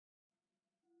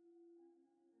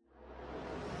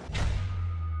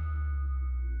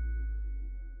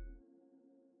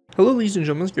Hello ladies and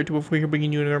gentlemen, it's ZPro here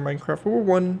bringing you another Minecraft World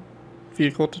War 1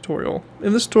 vehicle tutorial.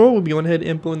 In this tutorial we'll be going ahead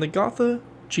and building the Gotha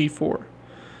G.IV.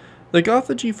 The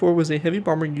Gotha G.IV was a heavy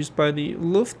bomber used by the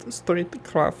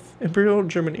Luftstreitkräfte Imperial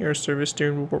German Air Service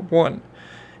during World War I.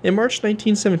 In March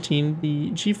 1917, the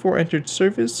G.IV entered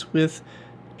service with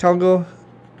Cargo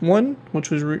 1, which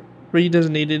was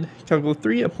redesignated Cargo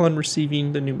 3 upon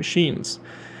receiving the new machines.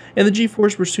 And the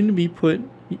G.IVs were soon to be put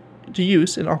to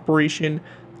use in Operation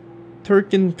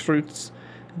Turkenkreuz,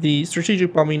 the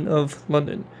strategic bombing of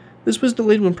London. This was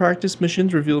delayed when practice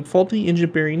missions revealed faulty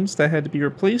engine bearings that had to be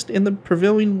replaced, and the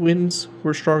prevailing winds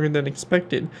were stronger than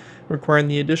expected, requiring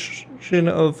the addition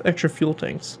of extra fuel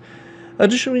tanks.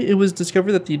 Additionally, it was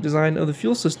discovered that the design of the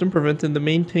fuel system prevented the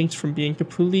main tanks from being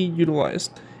completely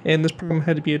utilized, and this problem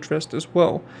had to be addressed as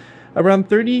well. Around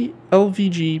 30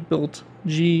 LVG-built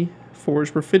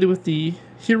G4s were fitted with the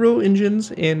Hero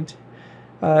engines and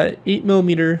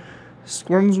 8mm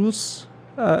Squarns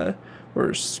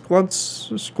or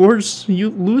Scores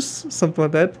Loose, something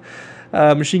like that,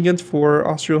 machine guns for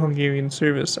Austro-Hungarian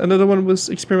service. Another one was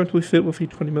experimentally fit with a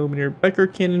 20mm Becker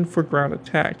cannon for ground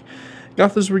attack.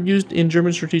 Gothas were used in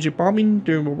German strategic bombing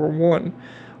during World War I.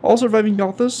 All surviving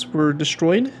Gothas were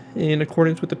destroyed in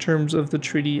accordance with the terms of the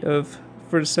Treaty of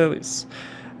Versailles.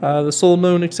 The sole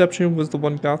known exception was the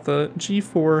one Gotha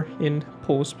G.IV in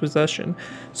Polish possession.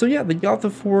 So yeah, the Gotha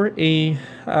 4,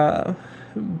 a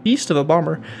beast of a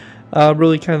bomber,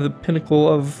 really kind of the pinnacle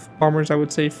of bombers, I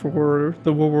would say, for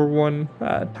the World War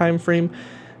I time frame.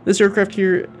 This aircraft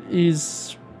here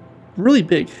is really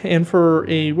big, and for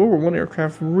a World War I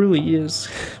aircraft, really is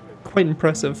quite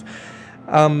impressive.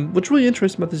 What's really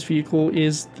interesting about this vehicle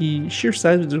is the sheer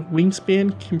size of its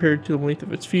wingspan compared to the length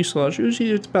of its fuselage.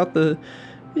 Usually it's about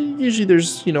usually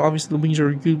there's, obviously the wings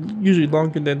are usually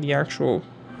longer than the actual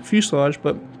fuselage,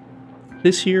 but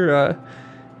this here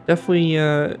definitely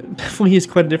is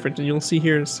quite different, and you'll see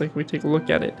here in a second we take a look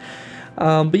at it.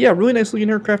 But yeah, really nice looking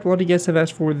aircraft. A lot of you guys have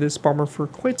asked for this bomber for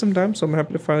quite some time, so I'm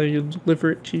happy to finally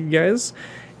deliver it to you guys,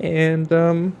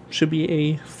 and should be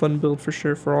a fun build for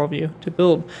sure for all of you to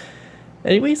build.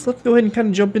 Anyways, let's go ahead and kind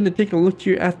of jump in to take a look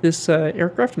here at this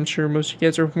aircraft. I'm sure most of you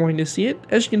guys are wanting to see it.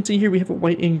 As you can see here, we have a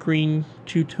white and green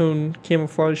two-tone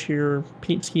camouflage here,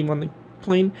 paint scheme on the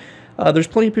plane. There's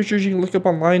plenty of pictures you can look up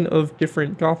online of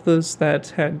different Gothas that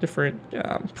had different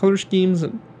color schemes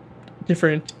and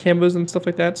different camos and stuff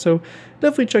like that. So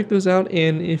definitely check those out,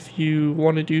 and if you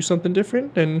want to do something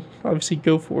different, then obviously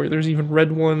go for it. There's even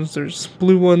red ones, there's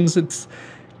blue ones. It's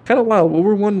kind of wild.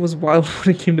 World War I was wild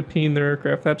when it came to painting their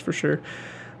aircraft, that's for sure.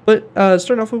 But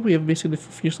starting off with, we have basically the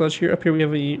fuselage here. Up here we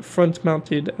have a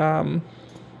front-mounted,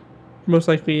 most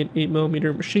likely an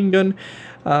 8mm machine gun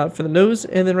for the nose,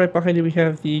 and then right behind it we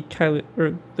have the pilot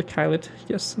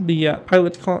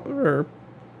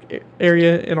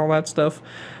area and all that stuff.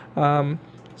 Some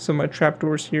of my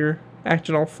trapdoors here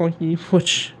acting all funky,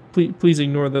 which please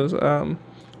ignore those. Don't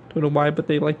know why, but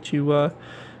they like to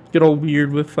get all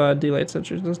weird with daylight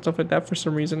sensors and stuff like that for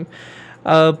some reason.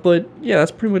 But yeah,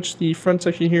 that's pretty much the front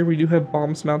section here. We do have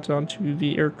bombs mounted onto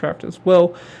the aircraft as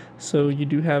well, so you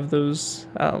do have those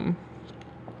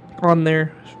on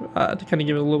there to kind of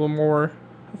give it a little more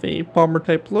of a bomber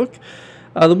type look.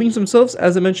 The wings themselves,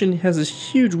 as I mentioned, has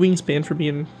this huge wingspan for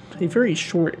being a very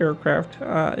short aircraft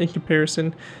in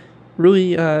comparison.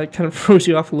 Really kind of throws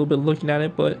you off a little bit looking at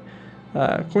it, but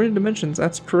according to dimensions,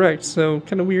 that's correct, so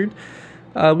kind of weird.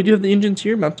 We do have the engines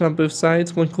here mounted on both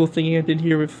sides. One cool thing I did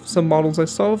here with some models I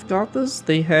saw of Gothas,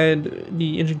 they had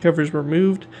the engine covers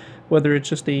removed, whether it's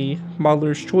just a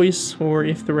modeler's choice or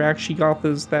if there were actually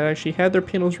Gothas that actually had their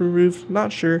panels removed,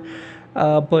 not sure.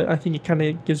 But I think it kind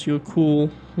of gives you a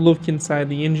cool look inside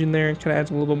the engine there and kind of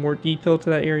adds a little bit more detail to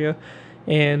that area.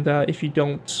 And if you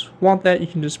don't want that, you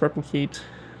can just replicate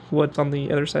what's on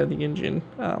the other side of the engine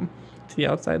to the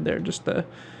outside there, just to,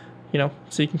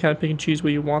 so you can kind of pick and choose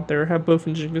what you want there. Have both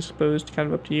engines exposed, kind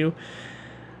of up to you.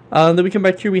 Then we come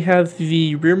back here, we have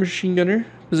the rear machine gunner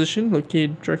position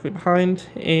located directly behind,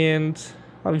 and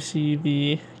obviously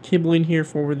the cabling here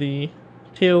for the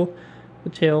tail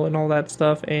and all that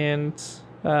stuff, and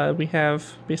we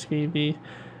have basically the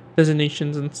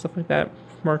designations and stuff like that,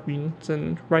 markings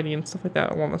and writing and stuff like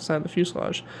that along the side of the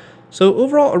fuselage. So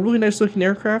overall, a really nice looking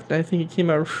aircraft. I think it came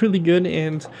out really good,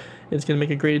 and it's going to make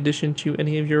a great addition to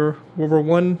any of your World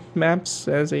War I maps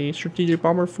as a strategic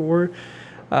bomber for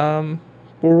World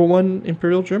War I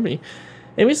Imperial Germany.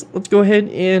 Anyways, let's go ahead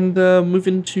and move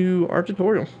into our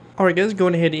tutorial. Alright guys,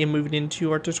 going ahead and moving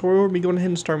into our tutorial, we'll be going ahead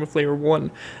and starting with layer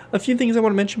 1. A few things I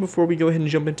want to mention before we go ahead and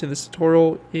jump into this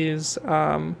tutorial is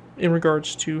in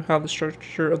regards to how the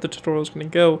structure of the tutorial is going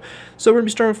to go. So we're going to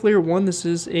be starting with layer 1. This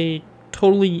is a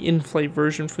totally in-flight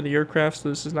version for the aircraft, so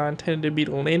this is not intended to be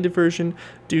the landed version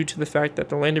due to the fact that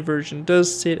the landed version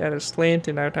does sit at a slant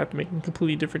and I would have to make a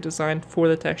completely different design for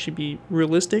that to actually be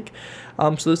realistic.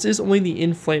 So this is only the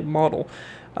in-flight model.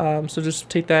 So just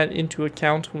take that into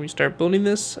account when we start building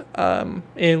this.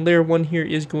 And layer 1 here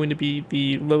is going to be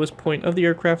the lowest point of the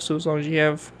aircraft, so as long as you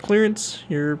have clearance,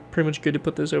 you're pretty much good to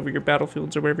put this over your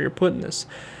battlefields or wherever you're putting this.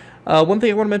 One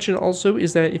thing I want to mention also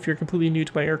is that if you're completely new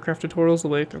to my aircraft tutorials, the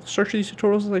way I structure these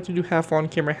tutorials, I like to do half on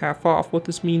camera, half off. What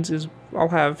this means is I'll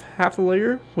have half the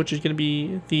layer, which is going to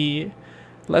be the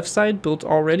left side built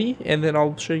already, and then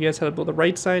I'll show you guys how to build the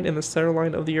right side and the center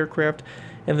line of the aircraft,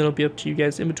 and then it'll be up to you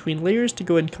guys in between layers to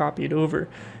go ahead and copy it over.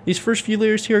 These first few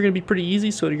layers here are going to be pretty easy,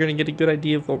 so you're going to get a good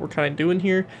idea of what we're kind of doing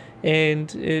here,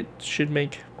 and it should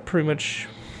make pretty much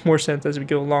more sense as we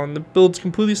go along. The build's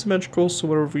completely symmetrical, so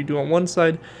whatever we do on one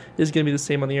side is going to be the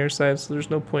same on the other side, so there's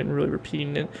no point in really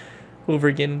repeating it over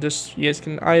again. Just you guys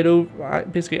can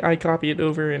basically eye copy it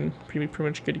over and pretty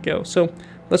much good to go. So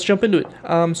let's jump into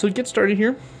it. So to get started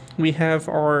here, we have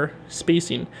our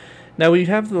spacing. Now we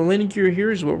have the landing gear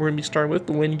here is what we're going to be starting with.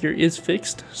 The landing gear is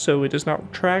fixed, so it does not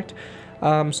retract.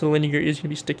 So the landing gear is going to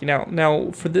be sticking out. Now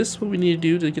for this, what we need to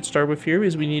do to get started with here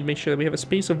is we need to make sure that we have a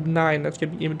space of 9 that's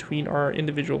going to be in between our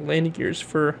individual landing gears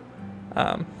for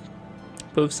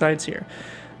both sides here.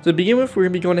 So to begin with, we're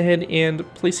going to be going ahead and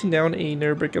placing down a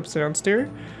narrow brick upside down stair,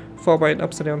 followed by an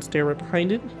upside down stair right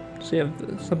behind it. So you have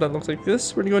something that looks like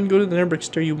this. We're going to go to the narrow brick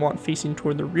stair you want facing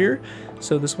toward the rear.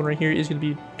 So this one right here is going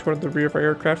to be toward the rear of our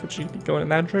aircraft, which is going to be going in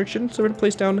that direction. So we're going to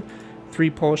place down 3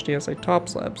 polished andesite top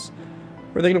slabs.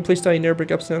 We're then going to place down a narrow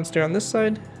brick upside down stair on this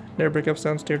side, narrow brick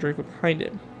upside down stair directly behind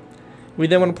it. We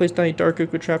then want to place down a dark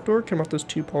oak with trapdoor, come off those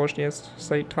 2 polished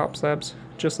andesite top slabs,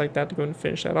 just like that, to go ahead and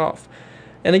finish that off.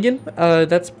 And again,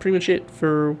 that's pretty much it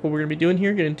for what we're going to be doing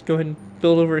here. Going to go ahead and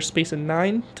build over a space of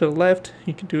 9 to the left.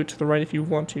 You can do it to the right if you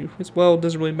want to as well. It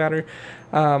doesn't really matter.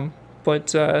 But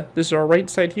this is our right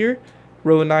side here,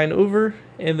 row 9 over,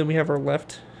 and then we have our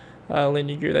left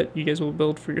landing gear that you guys will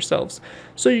build for yourselves.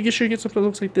 So you should get something that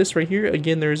looks like this right here.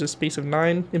 Again, there is a space of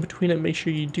 9 in between it. Make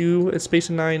sure you do a space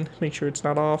of 9. Make sure it's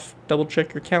not off. Double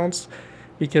check your counts,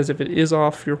 because if it is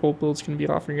off, your whole build's going to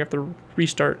be off and you have to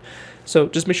restart. So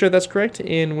just make sure that's correct,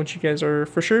 and once you guys are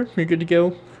for sure you're good to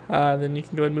go, then you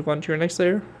can go ahead and move on to your next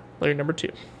layer, layer number 2.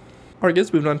 Alright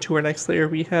guys, moving on to our next layer,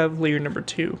 we have layer number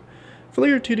 2. For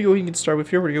layer 2 to go ahead and get started with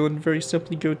here, we're going to very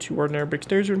simply go to our narrow brick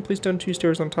stairs. We're going to place down 2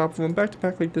 stairs on top of them, back to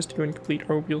back like this, to go and complete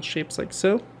our wheel shapes like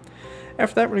so.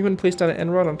 After that, we're going to place down an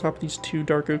end rod on top of these 2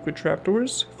 dark oak wood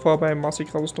trapdoors, followed by a mossy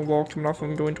cobblestone wall coming off of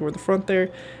them going toward the front there,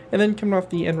 and then coming off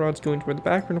the end rods going toward the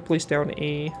back, we're going to place down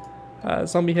a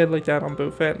zombie head like that on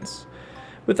both ends.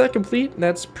 With that complete,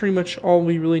 that's pretty much all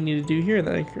we really need to do here, and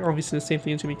then obviously the same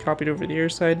thing is going to be copied over the air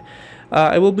side.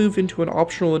 I will move into an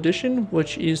optional addition,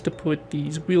 which is to put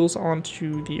these wheels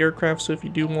onto the aircraft, so if you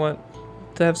do want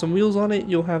to have some wheels on it,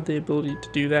 you'll have the ability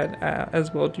to do that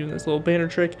as well, doing this little banner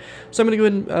trick. So I'm going to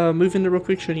go ahead and move into real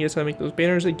quick, showing you guys how to make those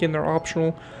banners. Again, they're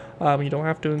optional. You don't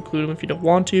have to include them if you don't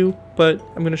want to, but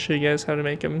I'm going to show you guys how to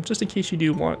make them just in case you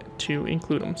do want to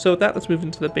include them. So with that, let's move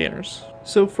into the banners.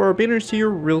 So for our banners here,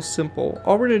 real simple.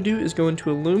 All we're going to do is go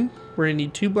into a loom. We're going to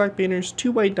need 2 black banners,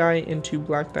 2 white die, and 2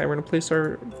 black die. We're going to place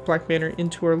our black banner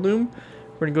into our loom.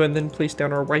 We're going to go ahead and then place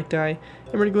down our white die,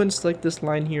 and we're going to go ahead and select this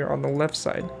line here on the left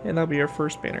side, and that'll be our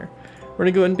first banner. We're going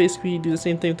to go ahead and basically do the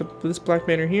same thing with this black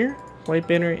banner here, white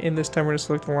banner, and this time we're going to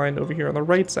select the line over here on the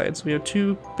right side. So we have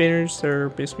 2 banners that are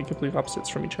basically complete opposites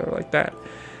from each other like that.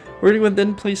 We're going to go ahead and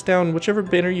then place down whichever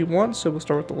banner you want, so we'll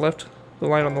start with the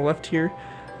line on the left here.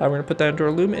 We're going to put that into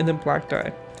our loom, and then black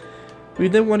die. We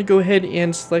then want to go ahead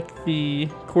and select the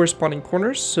corresponding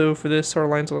corners. So for this, our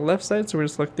line's on the left side, so we're going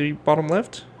to select the bottom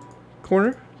left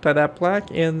corner, tie that black,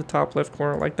 and the top left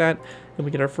corner like that, and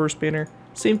we get our first banner.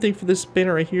 Same thing for this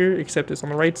banner right here, except it's on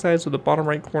the right side, so the bottom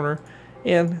right corner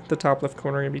and the top left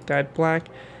corner are going to be dyed black,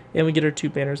 and we get our 2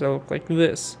 banners that look like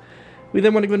this. We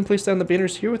then want to go ahead and place down the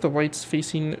banners here with the whites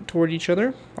facing toward each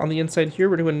other. On the inside here,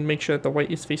 we're going to make sure that the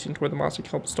white is facing toward the mossy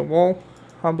cobblestone wall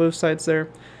on both sides there,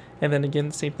 and then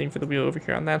again, same thing for the wheel over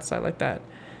here on that side like that.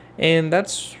 And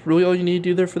that's really all you need to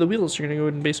do there for the wheels. You're going to go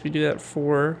ahead and basically do that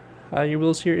for your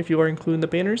wheels here if you are including the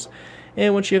banners.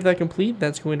 And once you have that complete,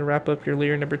 that's going to wrap up your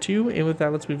layer number 2, and with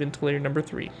that, let's move into layer number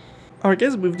 3. Alright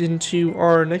guys, moved into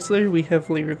our next layer, we have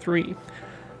layer 3.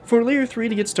 For layer 3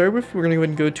 to get started with, we're going to go ahead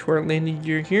and go to our landing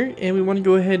gear here, and we want to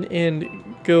go ahead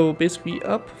and go basically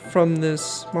up from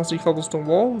this mossy cobblestone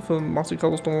wall, with a mossy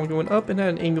cobblestone wall going up and at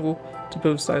an angle to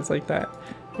both sides like that.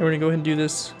 And we're going to go ahead and do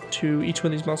this to each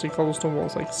one of these mossy cobblestone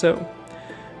walls like so.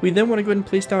 We then want to go ahead and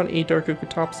place down a dark oak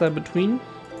top slab between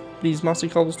these mossy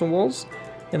cobblestone walls,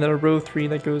 and then a row 3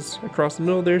 that goes across the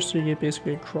middle there, so you get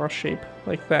basically a cross shape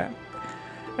like that.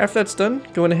 After that's done,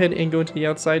 going ahead and go into the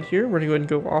outside here. We're going to go ahead and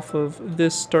go off of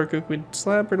this dark oak wood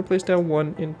slab. We're going to place down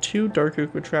 1 and 2 dark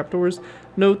oak wood trapdoors.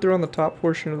 Note they're on the top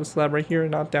portion of the slab right here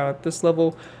and not down at this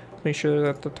level. Make sure they're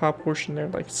at the top portion there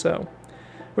like so.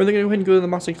 We're then going to go ahead and go to the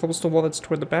mossy cobblestone wall that's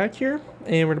toward the back here.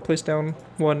 And we're going to place down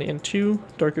 1 and 2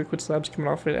 dark oak wood slabs coming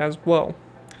off it as well.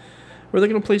 We're then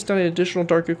going to place down an additional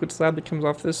dark oak wood slab that comes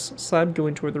off this slab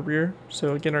going toward the rear.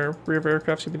 So again, our rear of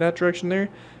aircraft's going to be that direction there.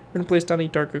 We're going to place down a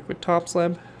dark oak wood top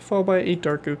slab, followed by a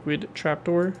dark oak wood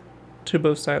trapdoor to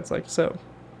both sides like so.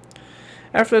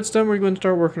 After that's done, we're going to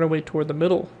start working our way toward the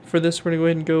middle. For this, we're going to go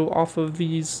ahead and go off of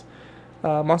these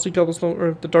mossy cobblestone,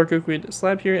 or the dark oak wood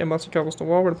slab here and mossy cobblestone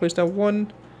wall. We're going to place down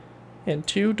 1 and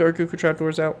 2 dark oak wood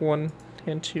trapdoors out 1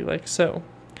 and 2 like so.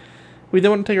 We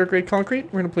then want to take our grey concrete.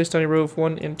 We're going to place down a row of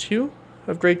 1 and 2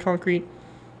 of grey concrete,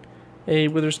 a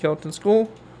wither skeleton skull,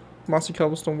 mossy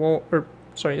cobblestone wall, or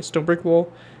sorry, a stone brick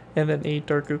wall, and then a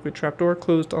dark oak wood trapdoor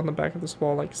closed on the back of this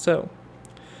wall like so.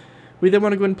 We then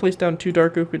want to go ahead and place down 2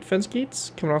 dark oak wood fence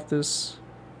gates coming off these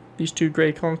 2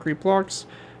 grey concrete blocks.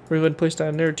 We're going to place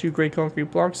down there 2 grey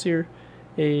concrete blocks here,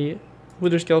 a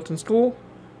wither skeleton skull,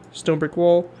 stone brick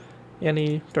wall, and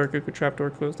a dark oak wood trapdoor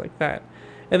closed like that.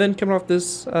 And then coming off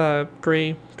this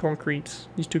grey concrete,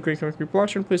 these 2 grey concrete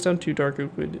blocks, we're going to place down 2 dark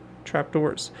oak wood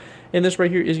trapdoors. And this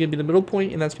right here is going to be the middle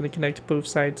point, and that's going to connect both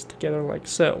sides together like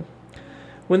so.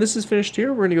 When this is finished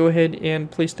here, we're going to go ahead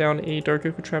and place down a dark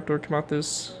oak wood trapdoor, come out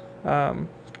this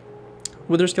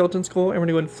wither skeleton skull, and we're going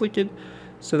to go ahead and flick it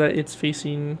so that it's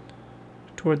facing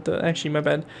toward the, actually my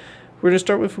bad. We're going to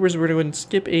start with, we're going to go ahead and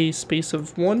skip a space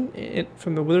of 1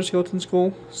 from the wither skeleton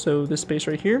skull, so this space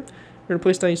right here. We're going to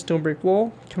place down a stone brick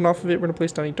wall. Coming off of it, we're going to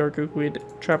place down a dark oak wood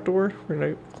trapdoor. We're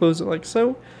going to close it like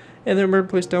so. And then we're going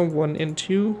to place down 1 and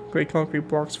 2 grey concrete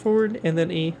blocks forward, and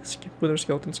then a wither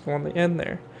skeleton skull on the end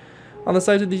there. On the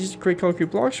sides of these grey concrete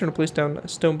blocks, we're going to place down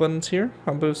stone buttons here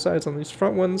on both sides on these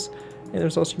front ones, and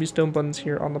there's also going to be stone buttons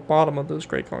here on the bottom of those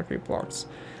grey concrete blocks.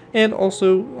 And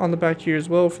also on the back here as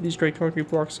well for these grey concrete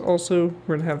blocks also,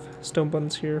 we're going to have stone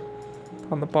buttons here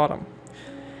on the bottom.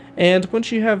 And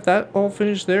once you have that all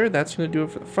finished there, that's going to do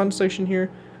it for the front section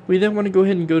here. We then want to go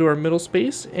ahead and go to our middle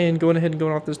space and go ahead and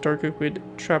go off this dark oak wood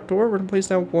trapdoor. We're going to place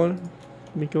down 1.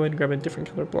 Let me go ahead and grab a different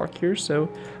color block here so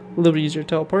a little bit easier to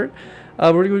tell apart.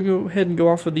 We're going to go ahead and go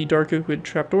off of the dark oak wood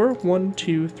trapdoor. 1,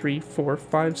 2, 3, 4,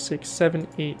 5, 6, 7,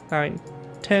 8, 9,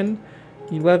 10,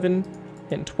 11,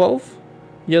 and 12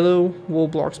 yellow wool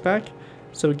blocks back.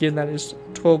 So again, that is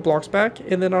 12 blocks back.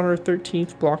 And then on our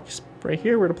 13th block right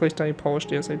here, we're going to place down a polished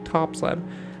andesite top slab.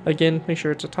 Again, make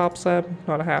sure it's a top slab,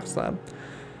 not a half slab.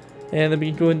 And then we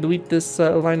can go and delete this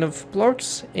line of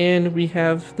blocks, and we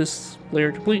have this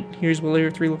layer complete. Here's what layer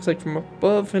 3 looks like from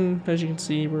above, and as you can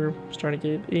see, we're starting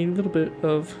to get a little bit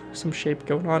of some shape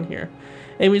going on here.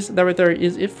 Anyways, that right there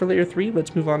is it for layer 3.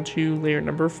 Let's move on to layer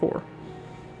number 4.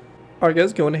 Alright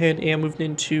guys, going ahead and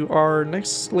moving into our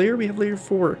next layer, we have layer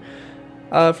 4.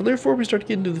 For layer 4, we start to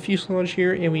get into the fuselage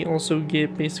here, and we also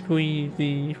get basically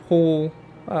the whole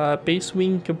base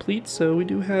wing complete, so we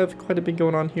do have quite a bit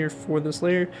going on here for this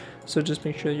layer, so just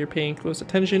make sure that you're paying close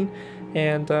attention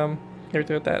and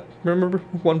everything like that. Remember,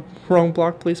 one wrong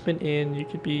block placement and you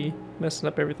could be messing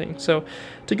up everything. So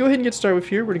to go ahead and get started with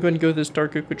here, we're going to go to this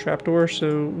dark oak wood trapdoor.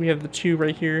 So we have the 2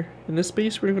 right here in this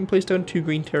space. We're going to place down 2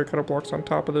 green terracotta blocks on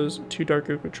top of those 2 dark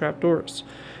oak wood trapdoors.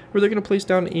 We're then going to place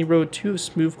down a row 2 of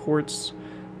smooth quartz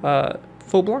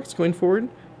full blocks going forward,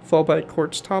 followed by a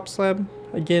quartz top slab.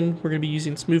 Again, we're going to be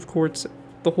using smooth quartz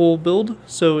the whole build,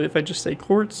 so if I just say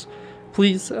quartz,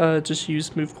 please just use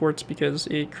smooth quartz because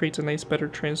it creates a nice better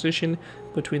transition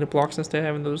between the blocks instead of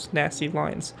having those nasty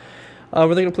lines. We're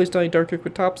then going to place down a dark oak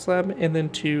wood top slab and then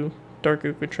 2 dark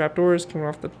oak wood trapdoors coming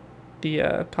off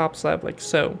the top slab like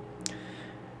so.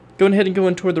 Going ahead and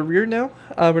going toward the rear now,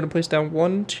 we're going to place down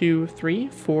 1, 2, 3,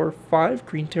 4, 5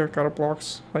 green terracotta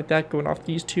blocks like that going off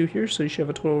these 2 here, so you should have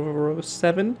a total of a row of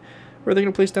 7. We're then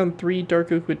going to place down 3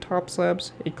 dark oak wood top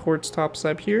slabs, a quartz top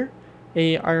slab here,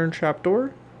 a iron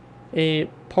trapdoor, a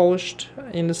polished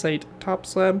andesite top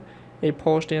slab, a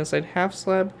polished andesite half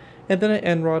slab, and then an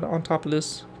end rod on top of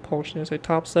this polished andesite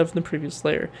top slab from the previous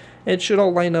layer. And it should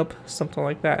all line up something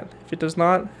like that. If it does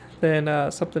not,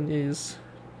 then something is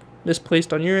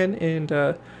misplaced on your end, and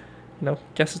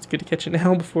guess it's good to catch it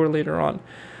now before later on.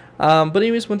 But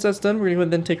anyways, once that's done, we're going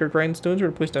to then take our grindstones. We're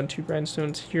going to place down 2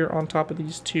 grindstones here on top of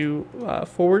these 2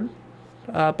 forward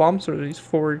bombs, or these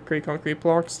forward grey concrete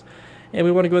blocks. And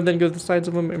we want to go and then go to the sides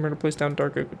of them, and we're going to place down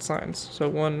dark oak wood signs. So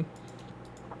 1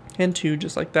 and 2,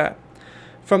 just like that.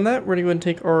 From that, we're going to go ahead and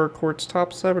take our quartz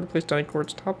top slab. We're going to place down a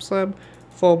quartz top slab,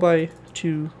 followed by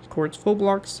 2 quartz full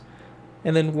blocks,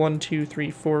 and then 1, 2,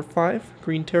 3, 4, 5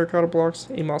 green terracotta blocks,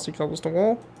 a mossy cobblestone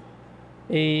wall,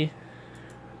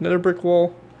 another brick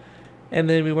wall, and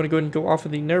then we want to go ahead and go off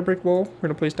of the nether brick wall. We're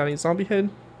going to place down a zombie head,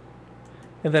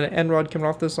 and then an end rod coming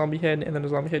off this zombie head, and then a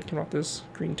zombie head coming off this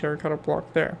green terracotta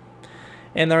block there.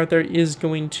 And that right there is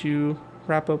going to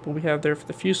wrap up what we have there for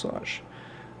the fuselage.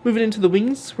 Moving into the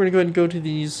wings, we're going to go ahead and go to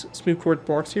these smooth quartz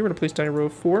blocks here. We're going to place down a row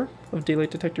of 4 of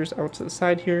daylight detectors out to the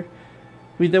side here.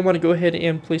 We then want to go ahead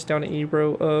and place down a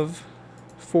row of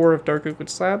 4 of dark oak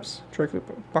wood slabs directly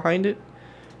behind it.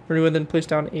 We're going to then place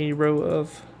down a row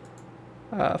of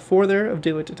 4 there of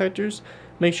daylight detectors.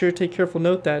 Make sure to take careful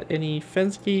note that any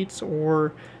fence gates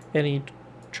or any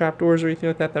trapdoors or anything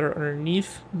like that that are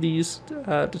underneath these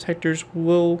detectors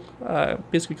will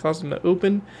basically cause them to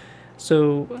open.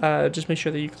 So just make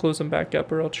sure that you close them back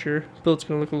up, or else your build's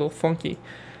going to look a little funky.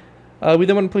 We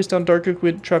then want to place down dark oak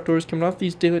wood trapdoors coming off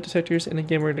these daylight detectors, and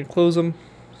again we're going to close them.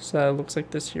 So it looks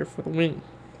like this here for the wing.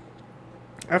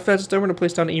 After that's done, we're going to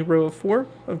place down a row of 4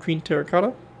 of green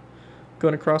terracotta,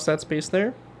 going across that space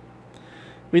there.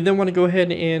 We then want to go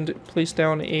ahead and place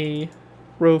down a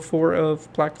row of 4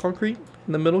 of black concrete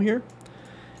in the middle here,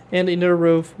 and another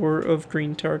row of 4 of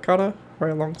green terracotta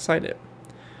right alongside it.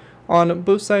 On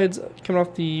both sides coming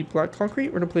off the black concrete,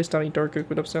 we're going to place down a dark oak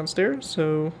wood up downstairs.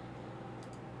 So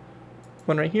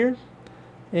one right here,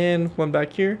 and one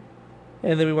back here.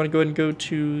 And then we want to go ahead and go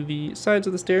to the sides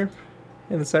of the stair.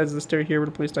 And the sides of the stair here, we're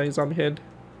going to place down a zombie head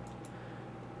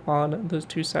on those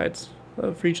 2 sides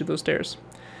for each of those stairs.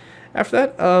 After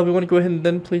that, we want to go ahead and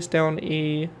then place down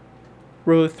a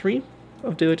row of 3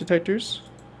 of daylight detectors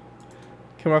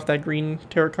coming off that green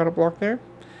terracotta block there.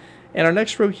 And our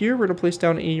next row here, we're going to place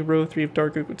down a row of 3 of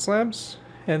dark oak wood slabs,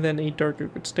 and then a dark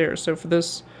oak wood stair. So for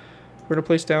this, we're going to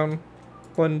place down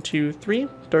 1, 2, 3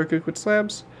 dark oak wood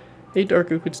slabs, a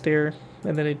dark oak wood stair,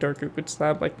 and then a dark oak wood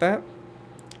slab like that.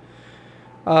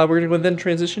 We're going to go then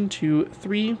transition to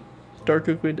 3 dark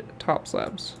oak wood top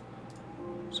slabs.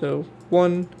 So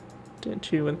 1,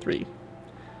 2, and 3.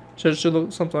 So it should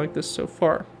look something like this so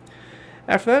far.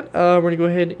 After that, we're going to go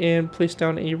ahead and place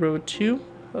down a row of 2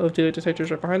 of daylight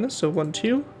detectors right behind us. So 1,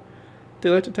 2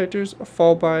 daylight detectors,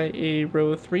 followed by a row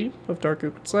of 3 of dark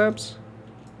oak wood slabs.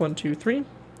 1, 2, 3.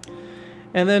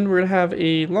 And then we're going to have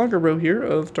a longer row here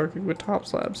of dark oak wood top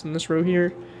slabs. And this row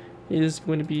here is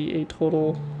going to be a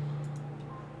total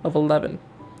of 11.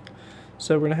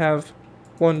 So we're going to have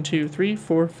 1, 2, 3,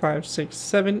 4, 5, 6,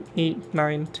 7, 8,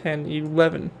 9, 10,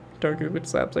 11 dark oak wood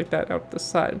slabs like that out the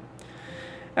side.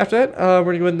 After that, we're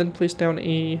going to go ahead and then place down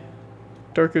a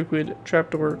dark oak wood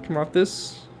trapdoor come off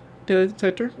this daylight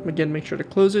detector. Again, make sure to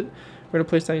close it. We're going to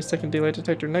place down a second daylight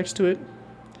detector next to it,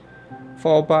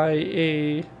 followed by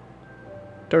a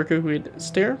dark oak wood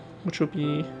stair, which will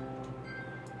be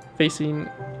facing,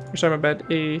 or sorry, my bad,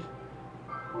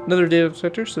 another daylight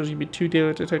detector, so there's going to be 2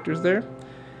 daylight detectors there.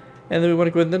 And then we want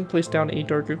to go ahead and then place down a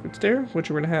dark oak wood stair, which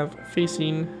we're going to have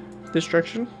facing this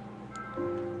direction,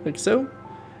 like so.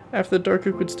 After the dark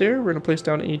oak wood stair, we're going to place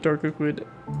down a dark oak wood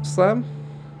slab,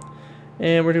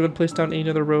 and we're going to place down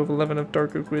another row of 11 of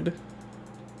dark oak wood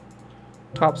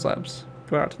top slabs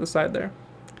going out to the side there.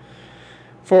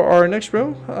 For our next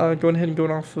row, going ahead and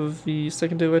going off of the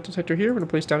second daylight detector here, we're going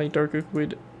to place down a dark oak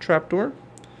wood trapdoor.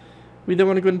 We then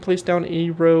want to go ahead and place down a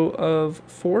row of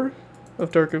 4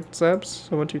 of dark oak wood slabs,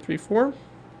 so 1, 2, 3, 4.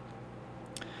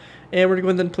 And we're going to go ahead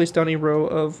and then place down a row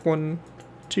of 1,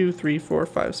 2, 3, 4,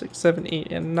 5, 6, 7,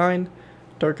 8, and 9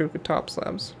 dark oak wood top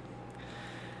slabs.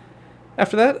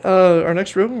 After that, our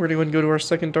next row, we're going to go to our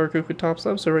second dark oak wood top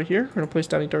slab. So right here, we're going to place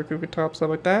down a dark oak wood top slab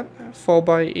like that, followed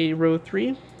by a row of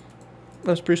 3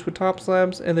 of spruce wood top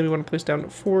slabs, and then we want to place down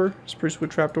 4 spruce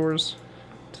wood trapdoors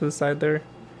to the side there,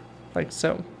 like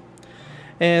so.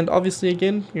 And obviously,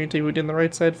 again, you're going to take wood in the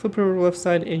right side, flip it over to the left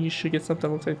side, and you should get something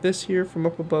that looks like this here from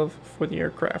up above for the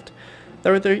aircraft. That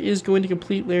right there is going to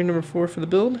complete layer number 4 for the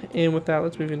build, and with that,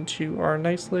 let's move into our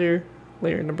next layer,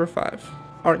 layer number 5.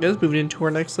 Alright guys, moving into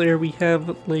our next layer, we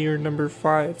have layer number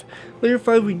 5. Layer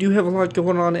 5, we do have a lot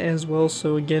going on as well,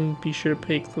 so again, be sure to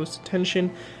pay close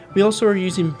attention. We also are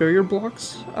using barrier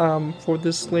blocks for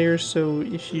this layer, so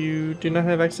if you do not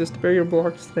have access to barrier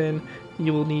blocks, then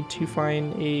you will need to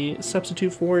find a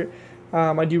substitute for it.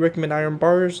 I do recommend iron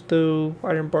bars, though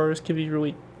iron bars can be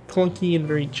really clunky and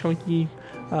very chunky.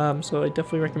 So I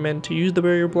definitely recommend to use the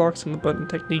barrier blocks and the button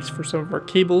techniques for some of our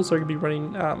cables that are going to be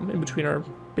running in between our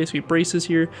basically braces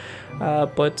here.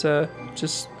 But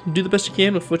just do the best you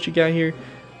can with what you got here.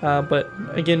 But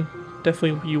again,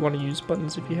 definitely you want to use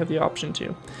buttons if you have the option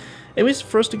to. Anyways,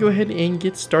 for us to go ahead and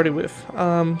get started with,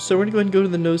 so we're going to go ahead and go to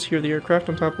the nose here of the aircraft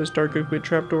on top of this dark oak wood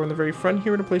trapdoor in the very front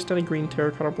here. We're going to place down a green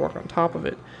terracotta block on top of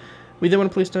it. We then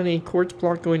want to place down a quartz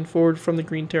block going forward from the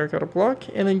green terracotta block,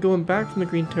 and then going back from the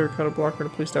green terracotta block, we're going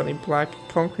to place down a black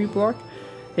concrete block,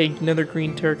 another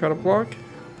green terracotta block,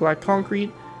 black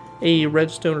concrete, a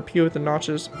redstone repeater with the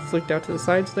notches flicked out to the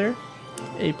sides there,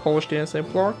 a polished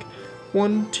andesite block,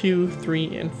 1, 2,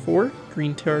 3, and 4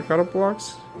 green terracotta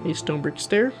blocks, a stone brick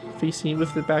stair facing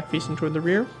with the back facing toward the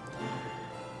rear,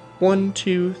 1,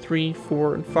 2, 3,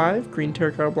 4, and 5 green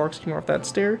terracotta blocks coming off that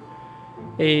stair,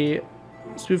 a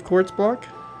smooth quartz block,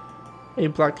 a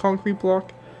black concrete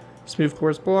block, smooth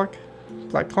quartz block,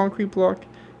 black concrete block,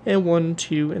 and 1,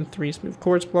 2, and 3 smooth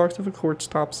quartz blocks with a quartz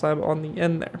top slab on the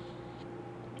end there.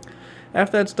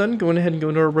 After that's done, going ahead and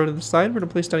going to our row to the side, we're going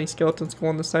to place down a skeleton skull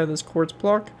on the side of this quartz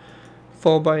block,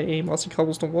 followed by a mossy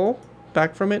cobblestone wall,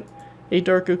 back from it, a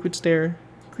dark oak wood stair,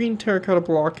 green terracotta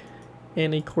block,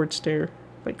 and a quartz stair,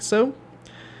 like so.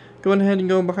 Going ahead and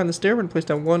going behind the stair, we're going to place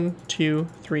down 1, 2,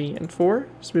 3, and 4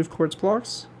 smooth quartz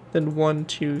blocks, then 1,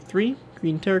 2, 3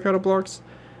 green terracotta blocks,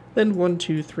 then 1,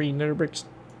 2, 3 nether brick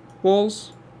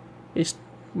walls, a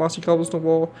mossy cobblestone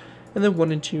wall, and then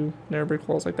 1 and 2 nether brick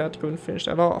walls like that to go and finish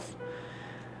that off.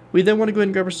 We then want to go ahead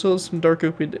and grab ourselves some dark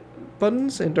oak wood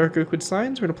buttons and dark oak wood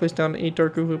signs. We're going to place down a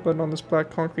dark oak wood button on this black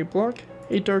concrete block,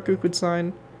 a dark oak wood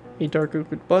sign, a dark oak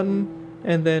wood button,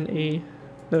 and then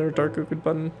another dark oak wood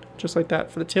button, just like that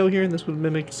for the tail here, and this would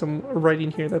mimic some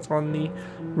writing here that's on the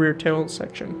rear tail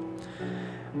section.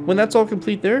 When that's all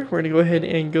complete there, we're going to go ahead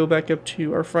and go back up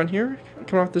to our front here.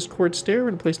 Coming off this quartz stair,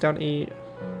 we're going to place down a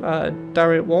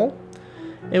diorite wall,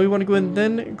 and we want to go ahead and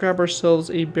then grab ourselves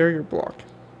a barrier block.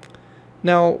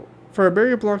 Now, for our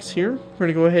barrier blocks here, we're going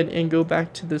to go ahead and go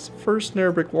back to this first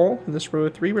nether brick wall in this row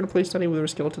of 3. We're going to place down a wither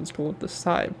skeleton skull at the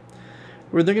side.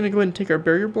 We're then going to go ahead and take our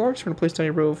barrier blocks. We're going to place down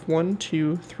a row of 1,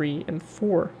 2, 3, and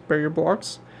 4 barrier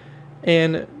blocks.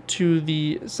 And to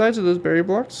the sides of those barrier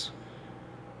blocks,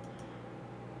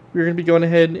 we're going to be going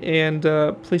ahead and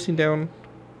placing down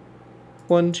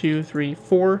 1, 2, 3,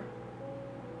 4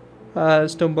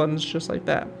 stone buttons just like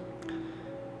that.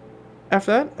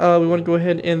 After that, we want to go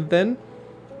ahead and then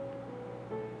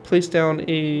place down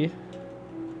a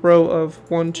row of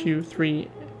 1, 2, 3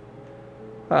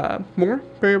 more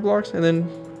barrier blocks, and then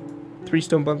 3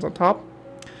 stone buttons on top.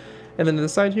 And then to the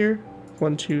side here,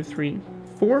 1, 2, 3,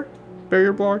 4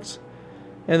 barrier blocks,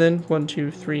 and then 1, 2,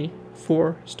 3,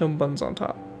 4 stone buttons on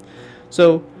top.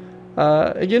 So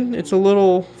again, it's a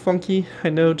little funky, I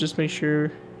know. Just make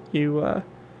sure you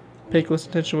pay close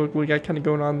attention to what we got kind of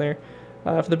going on there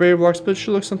for the barrier blocks, but it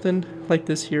should look something like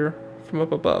this here from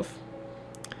up above.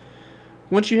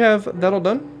 Once you have that all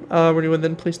done, we're going to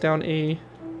then place down a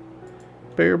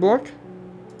barrier block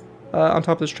on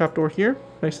top of this trapdoor here,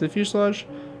 next to the fuselage.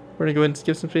 We're going to go ahead and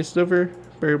skip some spaces over,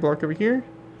 barrier block over here,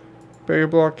 barrier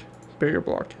block, barrier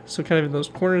block. So kind of in those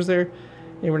corners there,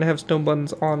 and we're going to have stone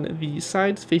buttons on the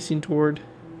sides facing toward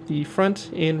the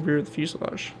front and rear of the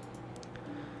fuselage.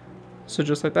 So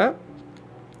just like that.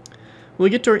 When we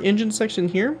get to our engine section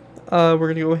here, we're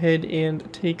going to go ahead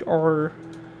and take our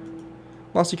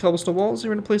mossy cobblestone walls, and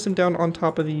we're going to place them down on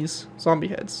top of these zombie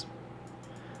heads.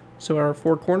 So our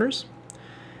 4 corners.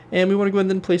 And we want to go ahead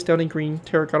and then place down a green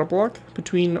terracotta block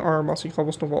between our mossy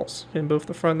cobblestone walls in both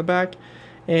the front and the back.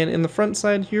 And in the front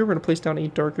side here, we're going to place down a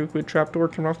dark oak wood trapdoor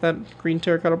coming off that green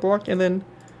terracotta block, and then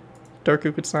dark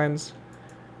oak wood signs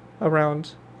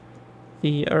around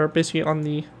the, or basically on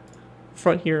the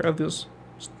front here of those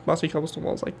mossy cobblestone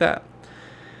walls like that.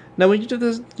 Now, when you get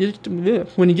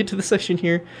to this section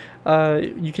here,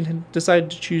 you can decide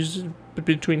to choose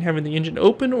between having the engine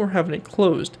open or having it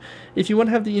closed. If you want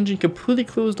to have the engine completely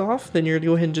closed off, then you're going to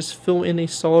go ahead and just fill in a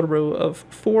solid row of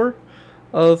 4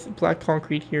 of black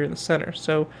concrete here in the center.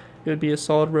 So it would be a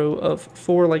solid row of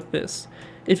 4 like this.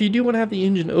 If you do want to have the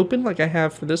engine open, like I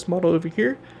have for this model over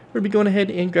here, we're going to be going ahead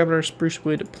and grabbing our spruce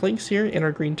wood planks here and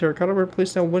our green terracotta. We're going to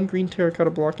place down 1 green terracotta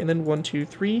block and then 1, 2,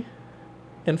 3,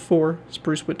 and 4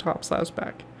 spruce wood top slabs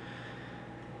back.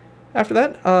 After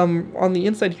that, on the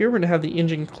inside here, we're going to have the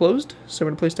engine closed. So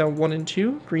we're going to place down 1 and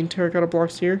 2 green terracotta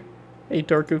blocks here, a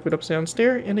dark oak wood upside down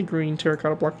stair, and a green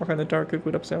terracotta block behind the dark oak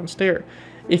wood upside down stair.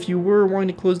 If you were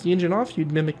wanting to close the engine off,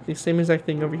 you'd mimic the same exact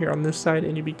thing over here on this side,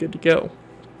 and you'd be good to go.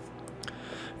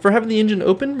 For having the engine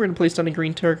open, we're going to place down a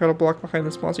green terracotta block behind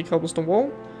this mossy cobblestone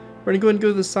wall. We're going to go ahead and go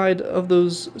to the side of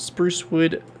those spruce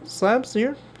wood slabs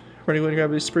here. We're going to go ahead and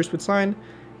grab a spruce wood sign,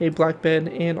 a black bed,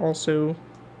 and also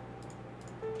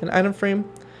an item frame.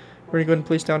 We're going to go ahead and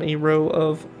place down a row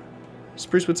of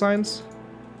spruce wood signs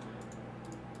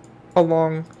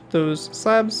along those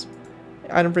slabs,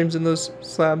 item frames in those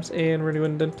slabs, and we're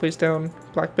going to then place down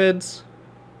black beds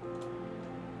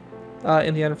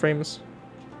in the item frames,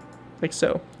 like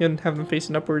so, and have them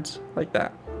facing upwards like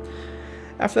that.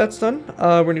 After that's done,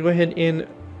 we're going to go ahead and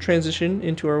transition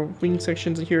into our wing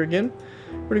sections here again.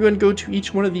 We're going to go to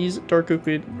each one of these dark oak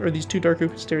wood, or these 2 dark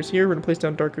oak wood stairs here. We're going to place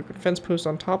down dark oak wood fence posts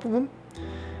on top of them.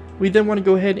 We then want to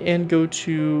go ahead and go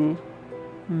to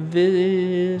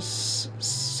this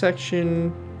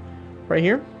section right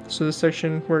here. So this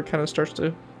section where it kind of starts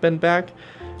to bend back.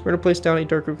 We're going to place down a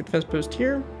dark oak wood fence post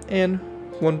here and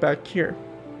one back here.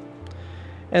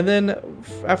 And then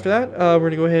after that, we're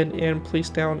going to go ahead and place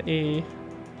down we're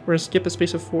going to skip a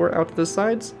space of 4 out to the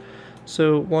sides.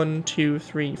 So 1, 2,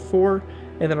 3, 4,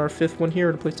 and then our 5th one here,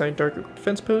 we're going to place down a dark oak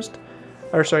fence post,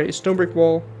 or sorry, a stone brick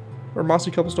wall, or mossy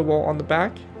cobblestone wall on the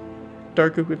back,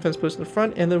 dark oak fence post in the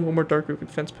front, and then one more dark oak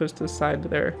fence post to the side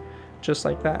there, just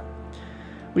like that.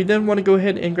 We then want to go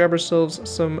ahead and grab ourselves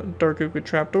some dark oak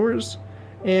trapdoors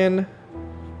and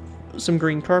some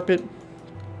green carpet.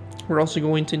 We're also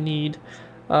going to need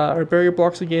our barrier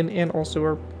blocks again, and also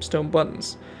our stone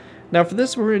buttons. Now for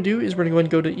this, what we're going to do is we're going to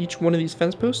go ahead and go to each one of these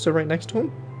fence posts, so right next to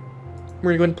them,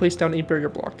 we're going to go ahead and place down a barrier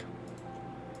block.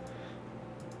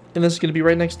 And this is going to be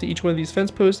right next to each one of these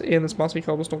fence posts and this mossy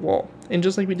cobblestone wall. And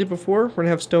just like we did before, we're going to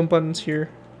have stone buttons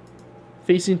here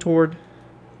facing toward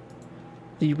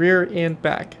the rear and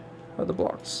back of the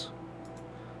blocks.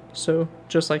 So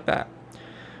just like that.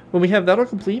 When we have that all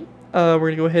complete, we're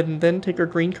going to go ahead and then take our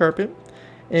green carpet,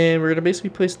 and we're going to basically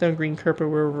place down green carpet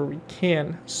wherever we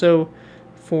can. So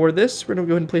for this, we're going to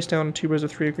go ahead and place down 2 rows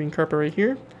of 3 of green carpet right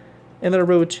here, and then a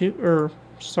row of 2, or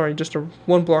sorry, just a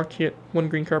 1 block hit, 1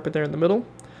 green carpet there in the middle,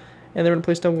 and then we're going to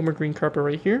place down 1 more green carpet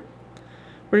right here.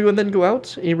 We're going to then go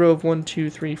out a row of 1, 2,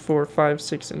 3, 4, 5,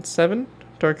 6, and 7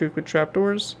 dark oak with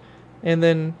trapdoors, and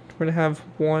then we're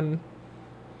going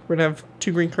to have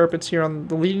 2 green carpets here on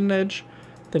the leading edge,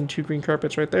 then 2 green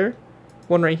carpets right there,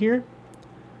 1 right here,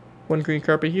 1 green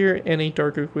carpet here, and a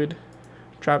dark oak wood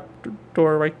trap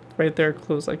door right there,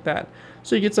 closed like that.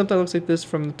 So you get something that looks like this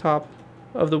from the top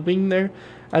of the wing there.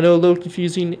 I know a little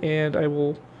confusing, and I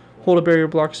will hold a barrier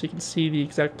block so you can see the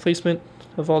exact placement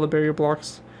of all the barrier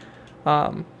blocks.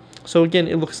 So again,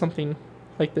 it looks something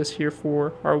like this here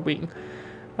for our wing.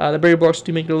 The barrier blocks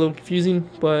do make it a little confusing,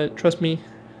 but trust me,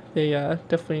 they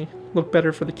definitely look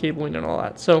better for the cabling and all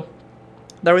that. So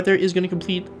that right there is going to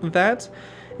complete that.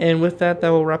 And with that, that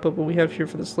will wrap up what we have here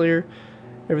for this layer.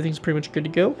 Everything's pretty much good to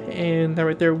go. And that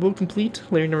right there will complete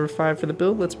layer number 5 for the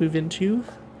build. Let's move into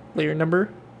layer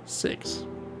number 6.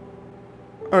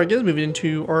 Alright guys, moving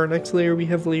into our next layer, we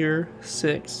have layer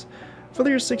 6. For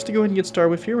layer 6 to go ahead and get started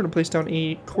with here, we're going to place down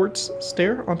a quartz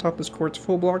stair on top of this quartz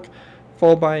full block,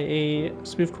 followed by a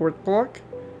smooth quartz block,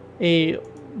 a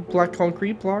black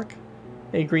concrete block,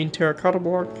 a green terracotta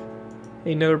block,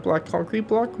 another black concrete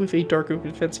block with a dark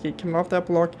oak fence gate coming off that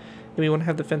block, and we want to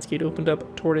have the fence gate opened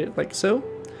up toward it like so.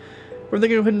 We're then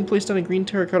going to go ahead and place down a green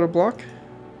terracotta block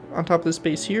on top of this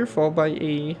base here, followed by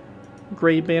a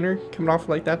gray banner coming off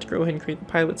like that to go ahead and create the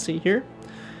pilot seat here.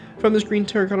 From this green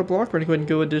terracotta block, we're going to go ahead and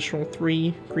go additional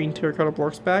 3 green terracotta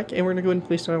blocks back, and we're going to go ahead and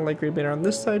place down a light gray banner on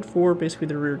this side for basically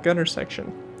the rear gunner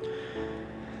section.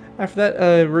 After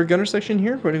that rear gunner section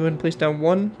here, we're going to go ahead and place down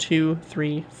 1, 2,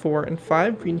 3, 4, and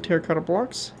 5 green terracotta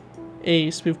blocks, a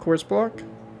smooth quartz block,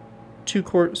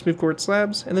 2 smooth quartz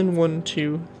slabs, and then 1,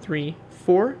 2, 3,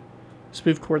 4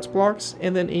 smooth quartz blocks,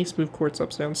 and then a smooth quartz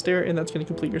upside down stair, and that's going to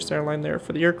complete your stair line there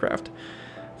for the aircraft.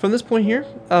 From this point here,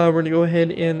 we're going to go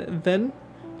ahead and then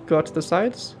go out to the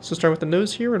sides. So start with the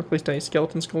nose here, we're going to place down a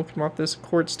skeleton skull come off this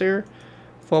quartz stair,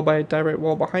 followed by a diorite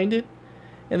wall behind it,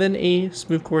 and then a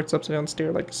smooth quartz upside down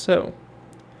stair like so.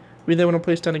 We then want to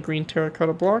place down a green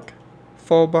terracotta block,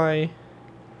 followed by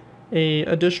a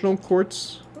additional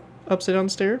quartz upside down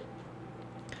stair,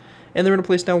 and then we're going to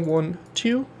place down 1,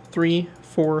 2, 3,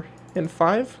 4, and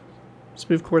 5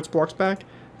 smooth quartz blocks back,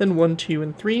 then 1, 2,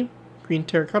 and 3 green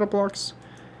terracotta blocks,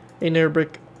 a nether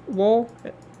brick wall,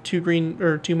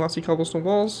 2 mossy cobblestone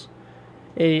walls,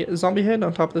 a zombie head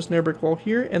on top of this nether brick wall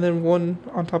here, and then 1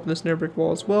 on top of this nether brick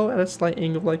wall as well at a slight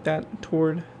angle like that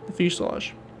toward the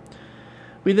fuselage.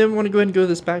 We then want to go ahead and go to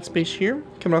this backspace here,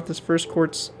 coming off this first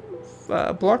quartz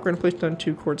block. We're going to place down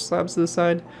 2 quartz slabs to the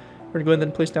side. We're going to go ahead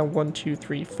and then place down 1, 2,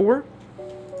 3, 4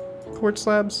 quartz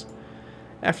slabs.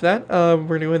 After that,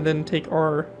 we're going to go ahead and then take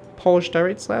our polished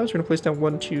diorite slabs. We're going to place down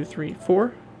 1, 2, 3,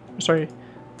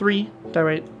 3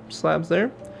 diorite slabs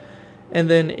there, and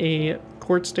then a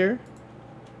quartz stair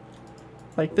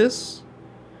like this,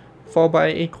 followed by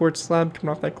a quartz slab coming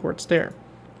off that quartz stair.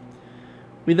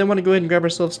 We then want to go ahead and grab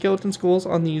ourselves skeleton skulls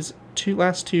on these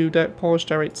last two polished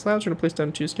diorite slabs. We're going to place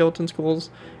down 2 skeleton skulls,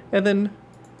 and then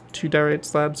 2 diorite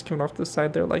slabs coming off the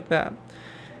side there like that.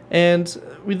 And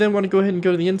we then want to go ahead and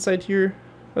go to the inside here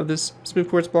of this smooth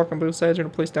quartz block on both sides. We're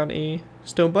going to place down a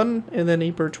stone button and then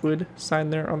a birchwood sign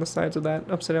there on the sides of that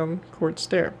upside down quartz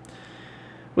stair.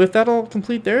 With that all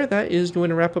complete there, that is going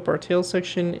to wrap up our tail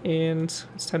section, and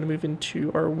it's time to move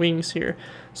into our wings here.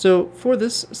 So for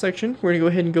this section, we're going to go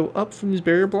ahead and go up from these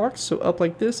barrier blocks, so up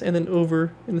like this, and then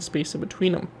over in the space in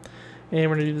between them. And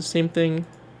we're going to do the same thing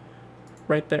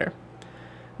right there.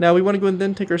 Now we want to go and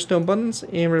then take our stone buttons,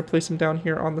 and we're going to place them down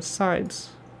here on the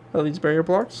sides of these barrier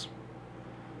blocks.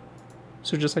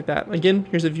 So just like that. Again,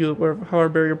 here's a view of how our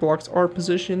barrier blocks are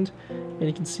positioned, and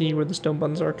you can see where the stone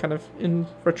buttons are kind of in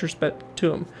retrospect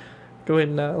to them. Go ahead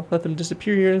and let them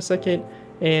disappear here in a second,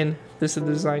 and this is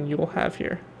the design you will have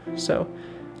here. So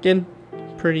again,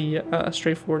 pretty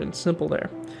straightforward and simple there.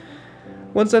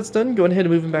 Once that's done, go ahead and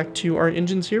move them back to our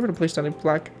engines here. We're going to place down a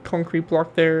black concrete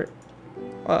block there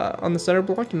on the center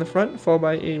block in the front, followed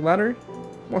by a ladder,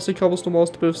 mossy cobblestone walls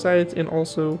to both sides, and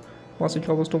also mossy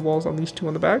cobblestone walls on these two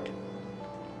on the back.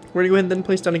 We're going to go ahead and then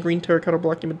place down a green terracotta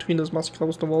block in between those mossy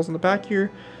cobblestone walls in the back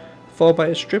here, followed by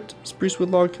a stripped spruce wood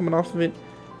log coming off of it,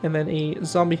 and then a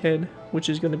zombie head, which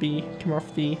is going to be come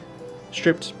off the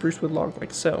stripped spruce wood log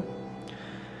like so.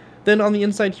 Then on the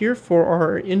inside here for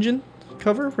our engine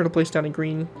cover, we're going to place down a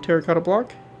green terracotta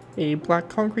block, a black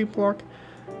concrete block.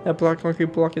 That black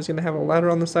concrete block is going to have a ladder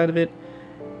on the side of it.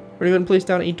 We're going to place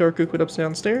down a dark oak wood upside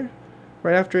down stair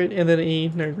right after it, and then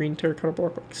another green terracotta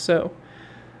block like so.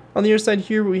 On the other side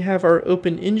here, we have our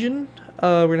open engine.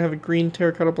 We're going to have a green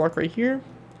terracotta block right here.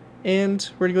 And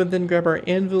we're going to go ahead and then grab our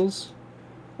anvils.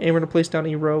 And we're going to place down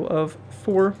a row of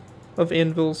 4 of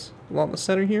anvils along the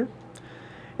center here.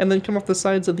 And then come off the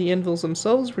sides of the anvils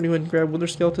themselves. We're going to go ahead and grab wither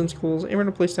skeleton skulls. And we're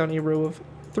going to place down a row of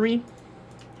 3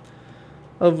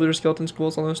 of wither skeleton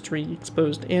skulls on those 3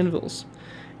 exposed anvils.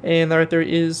 And that right there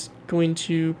is going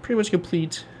to pretty much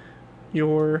complete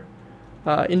your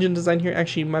engine design here.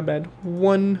 Actually, my bad.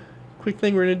 One quick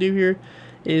thing we're going to do here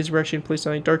is we're actually going to place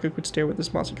down a dark oak wood stair with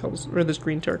this mossy cobblestone, or this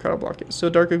green terracotta block is. So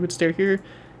dark oak wood stair here,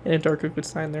 and a dark oak wood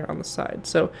sign there on the side.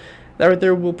 So that right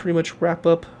there will pretty much wrap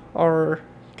up our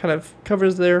kind of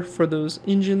covers there for those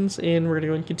engines, and we're going to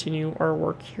go and continue our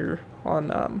work here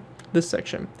on this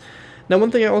section. Now,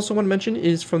 one thing I also want to mention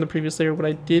is from the previous layer, what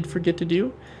I did forget to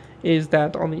do is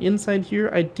that on the inside here,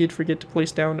 I did forget to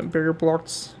place down barrier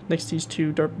blocks next to these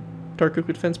 2 dark oak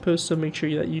wood fence posts, so make sure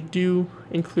that you do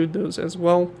include those as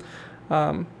well,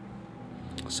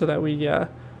 so that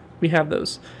we have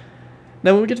those.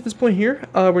 Now when we get to this point here,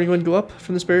 we're going to go up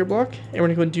from this barrier block, and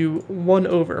we're going to do 1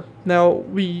 over. Now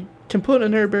we can put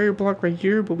another barrier block right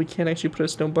here, but we can't actually put a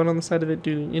stone button on the side of it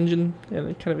due to the engine, and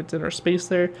it kind of it's in our space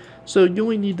there. So you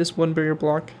only need this 1 barrier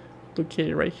block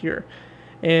located right here.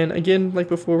 And again, like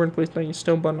before, we're going to place down a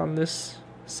stone button on this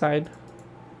side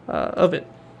of it.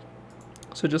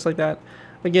 So just like that,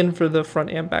 again for the front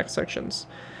and back sections.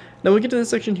 Now when we get to this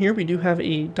section here, we do have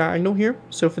a diagonal here.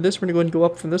 So for this, we're going to go and go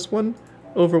up from this one,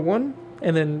 over 1,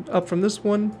 and then up from this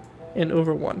one, and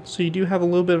over 1. So you do have a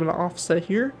little bit of an offset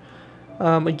here.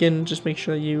 Again, just make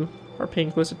sure that you are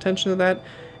paying close attention to that.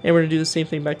 And we're going to do the same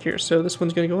thing back here. So this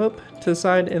one's going to go up to the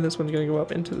side, and this one's going to go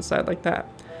up into the side like that.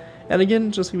 And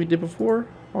again, just like we did before,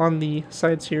 on the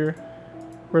sides here,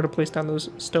 we're going to place down those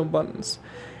stone buttons.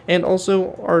 And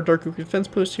also, our dark oak wood fence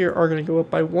posts here are going to go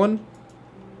up by 1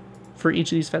 for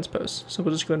each of these fence posts. So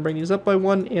we'll just go ahead and bring these up by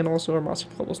 1, and also our mossy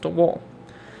cobblestone wall.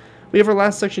 We have our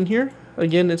last section here.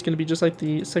 Again, it's going to be just like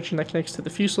the section that connects to the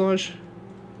fuselage,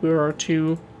 where our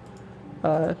 2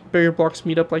 barrier blocks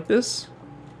meet up like this.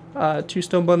 2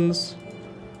 stone buttons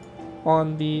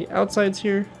on the outsides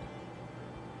here,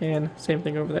 and same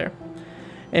thing over there.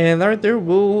 And that right there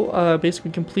will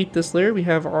basically complete this layer. We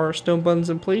have our stone buttons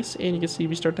in place, and you can see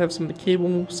we start to have some of the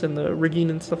cables and the rigging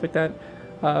and stuff like that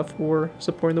for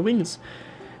supporting the wings.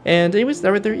 And anyways,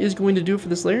 that right there is going to do it for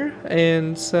this layer.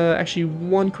 And actually,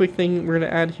 one quick thing we're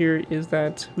going to add here is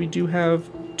that we do have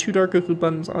 2 dark oak wood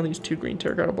buttons on these 2 green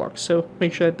terracotta blocks. So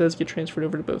make sure that does get transferred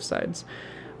over to both sides.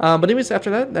 But anyways, after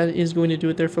that, that is going to do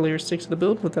it there for layer 6 of the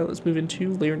build. With that, let's move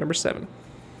into layer number 7.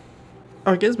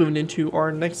 Alright guys, moving into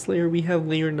our next layer, we have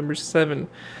layer number 7.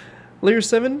 Layer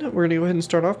 7, we're going to go ahead and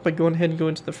start off by going ahead and go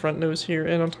into the front nose here,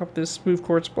 and on top of this smooth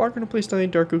quartz block, we're going to place down a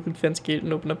dark oak wood fence gate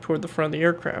and open up toward the front of the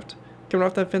aircraft. Coming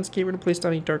off that fence gate, we're going to place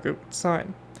down a dark oak wood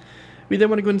sign. We then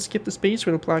want to go ahead and skip the space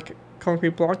where the black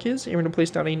concrete block is, and we're going to place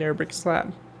down a narrow brick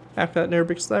slab. After that narrow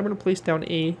brick slab, we're going to place down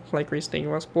a light gray stained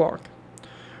glass block.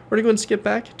 We're going to go and skip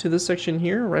back to this section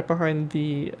here, right behind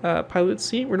the pilot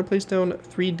seat. We're going to place down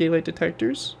 3 daylight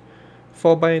detectors,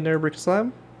 followed by a narrow brick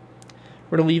slab.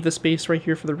 We're going to leave the space right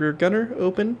here for the rear gunner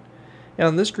open. And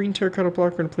on this green terracotta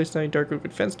block, we're going to place down a dark oak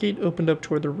fence gate opened up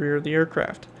toward the rear of the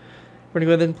aircraft. We're going to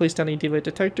go ahead and place down a daylight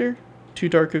detector, 2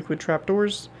 dark oak wood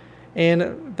trapdoors,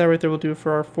 and that right there will do it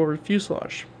for our forward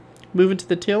fuselage. Moving to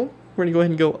the tail, we're going to go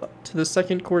ahead and go up to the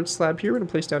second quartz slab here. We're going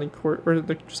to place down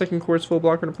the second quartz full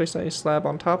block. We're going to place down a slab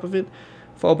on top of it,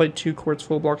 followed by 2 quartz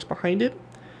full blocks behind it.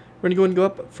 We're going to go ahead and go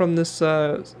up from this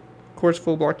quartz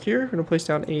full block here. We're going to place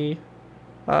down a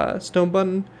stone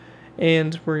button,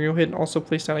 and we're going to go ahead and also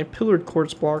place down a pillared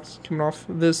quartz block coming off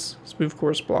this smooth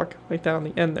quartz block like that on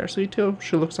the end there. So your tail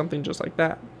should look something just like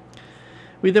that.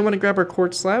 We then want to grab our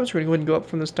quartz slabs. We're going to go ahead and go up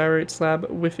from this diorite slab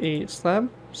with a slab,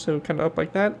 so kind of up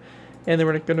like that. And then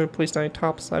we're going to place down a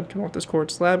top slab coming off this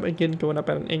quartz slab, again going up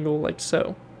at an angle like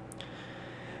so.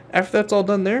 After that's all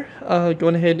done there,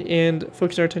 going ahead and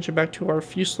focus our attention back to our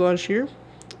fuselage here.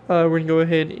 We're going to go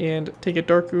ahead and take a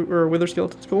dark or wither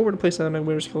skeleton skull. We're going to place down a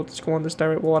wither skeleton skull on this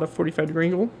diorite wall at a 45-degree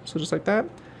angle, so just like that.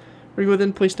 We're going to go ahead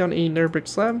and place down a nether brick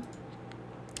slab,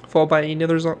 followed by a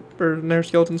nether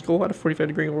skeleton skull at a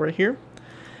 45-degree angle right here.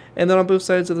 And then on both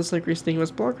sides of this light gray stained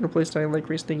glass block, we're going to place down a light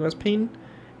gray stained glass pane,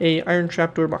 a iron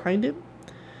trapdoor behind it.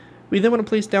 We then want to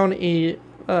place down a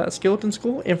skeleton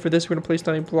skull, and for this we're going to place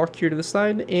down a block here to the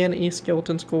side and a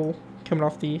skeleton skull coming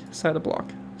off the side of the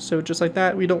block. So just like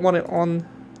that, we don't want it on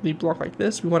the block like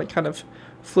this. We want it kind of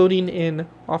floating in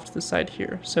off to the side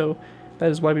here. So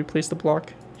that is why we place the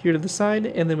block here to the side,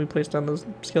 and then we place down the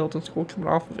skeleton skull coming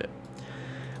off of it.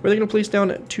 We're then going to place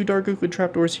down 2 dark oak wood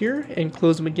trapdoors here and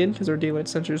close them again because our daylight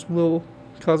sensors will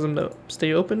cause them to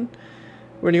stay open.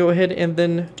 We're going to go ahead and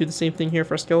then do the same thing here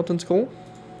for our skeleton skull.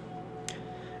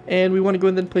 And we want to go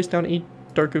ahead and then place down a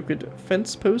dark oak wood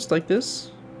fence post like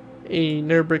this, a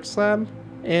nether brick slab,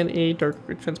 and a dark oak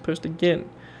wood fence post again.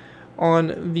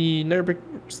 On the nether brick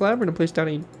slab, we're going to place down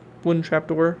a wooden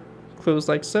trapdoor closed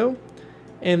like so,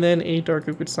 and then a dark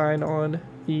oak wood sign on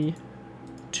the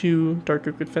 2 dark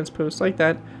oak wood fence posts like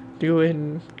that to go ahead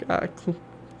and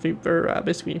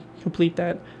basically complete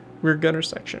that rear gunner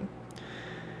section.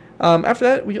 After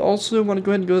that, we also want to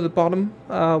go ahead and go to the bottom.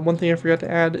 One thing I forgot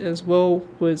to add as well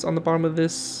was on the bottom of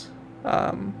this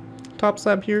top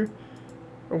slab here,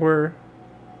 or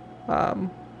on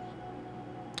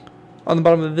the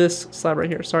bottom of this slab right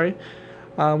here, sorry,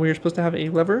 we were supposed to have a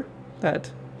lever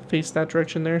that faced that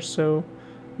direction there, so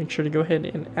make sure to go ahead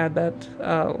and add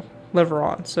that lever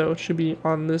on. So it should be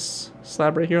on this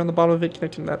slab right here on the bottom of it,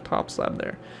 connecting to that top slab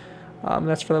there.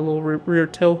 That's for that little rear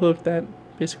tail hook that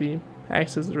basically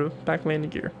acts as the back landing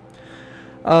gear.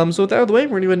 So with that out of the way,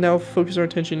 we're going to now focus our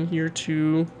attention here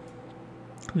to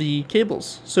the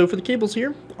cables. So for the cables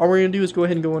here, all we're going to do is go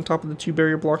ahead and go on top of the 2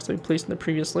 barrier blocks that we placed in the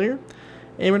previous layer.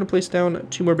 And we're going to place down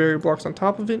 2 more barrier blocks on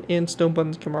top of it, and stone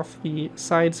buttons come off the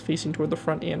sides facing toward the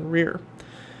front and rear.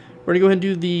 We're going to go ahead and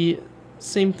do the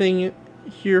same thing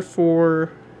here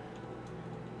for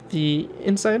the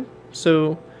inside.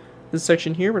 So this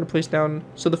section here, we're going to place down,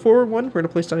 so the forward one, we're going to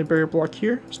place down a barrier block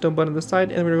here, stone button on the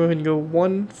side, and we're going to go ahead and go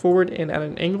 1 forward and at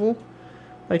an angle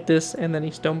like this, and then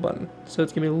a stone button. So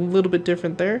it's going to be a little bit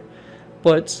different there,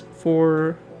 but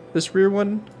for this rear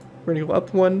one, we're going to go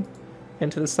up 1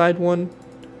 and to the side 1,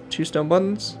 2 stone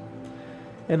buttons,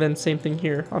 and then same thing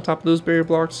here on top of those barrier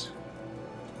blocks,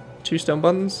 2 stone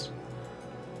buttons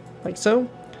like so,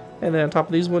 and then on top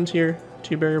of these ones here,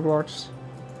 2 barrier blocks,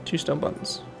 2 stone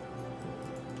buttons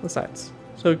on the sides.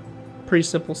 So pretty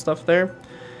simple stuff there.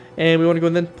 And we want to go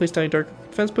and then place down a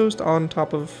dark fence post on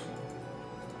top of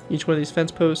each one of these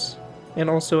fence posts, and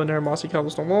also another mossy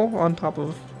cobblestone wall on top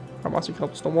of our mossy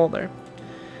cobblestone wall there.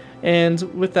 And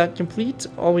with that complete,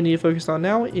 all we need to focus on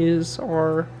now is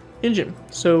our engine.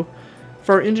 So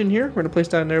for our engine here, we're going to place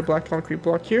down another black concrete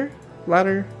block here,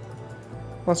 ladder,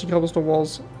 mossy cobblestone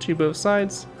walls to both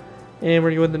sides, and we're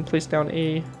going to go ahead and place down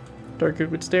a dark oak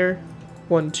wood stair,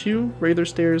 1, 2 regular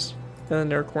stairs, and then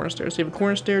there are corner stairs. So you have a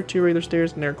corner stair, 2 regular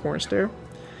stairs, and there are corner stair,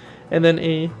 and then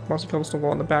a mossy cobblestone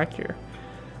wall on the back here.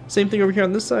 Same thing over here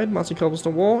on this side, mossy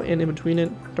cobblestone wall, and in between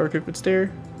it, dark oak wood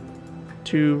stair,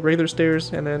 2 regular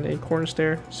stairs, and then a corner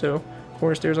stair. So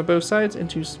corner stairs on both sides, and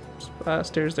 2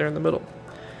 stairs there in the middle.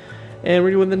 And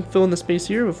we're going to then fill in the space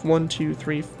here with 1, 2,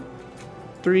 3,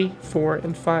 4,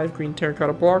 and 5 green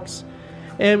terracotta blocks.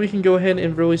 And we can go ahead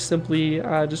and really simply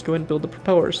just go ahead and build the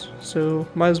propellers. So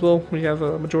might as well, we have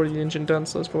a majority of the engine done,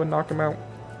 so let's go ahead and knock them out.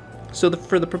 So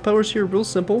for the propellers here, real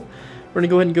simple. We're going to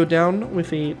go ahead and go down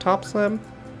with a top slab,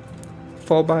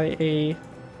 followed by a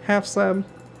half slab,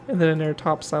 and then another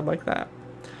top slab like that.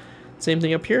 Same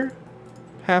thing up here,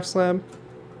 half slab,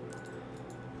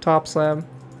 top slab,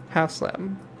 half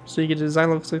slab. So you get a design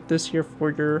that looks like this here for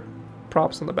your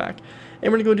props on the back.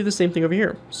 And we're going to go do the same thing over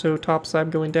here. So top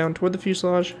slab going down toward the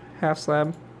fuselage, half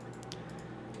slab,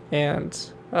 and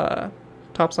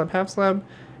top slab, half slab,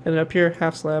 and then up here,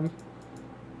 half slab,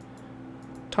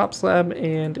 top slab,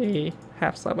 and a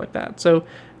half slab like that. So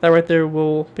that right there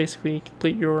will basically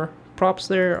complete your props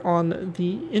there on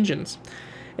the engines.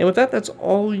 And with that, that's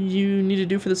all you need to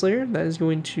do for this layer. That is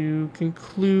going to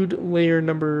conclude layer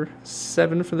number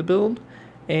 7 for the build.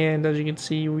 And as you can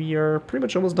see, we are pretty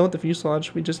much almost done with the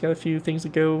fuselage. We just got a few things to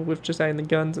go with just adding the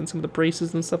guns and some of the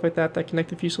braces and stuff like that that connect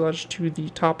the fuselage to the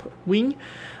top wing.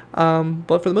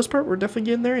 But for the most part, we're definitely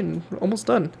getting there and we're almost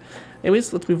done.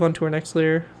 Anyways, let's move on to our next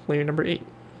layer, layer number 8.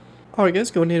 Alright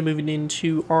guys, going ahead and moving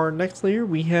into our next layer,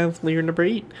 we have layer number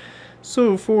 8.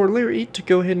 So for layer 8, to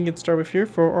go ahead and get started with here,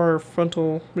 for our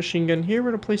frontal machine gun here,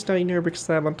 we're going to place down a narrow brick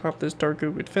slab on top of this dark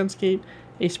oak wood fence gate,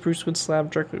 a spruce wood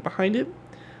slab directly behind it.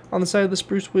 On the side of the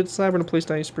spruce wood slab, we're going to place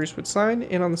down a spruce wood sign,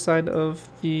 and on the side of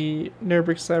the narrow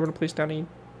brick slab, we're going to place down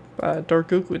a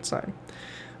dark oak wood sign.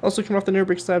 Also coming off the narrow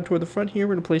brick slab toward the front here,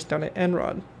 we're going to place down an end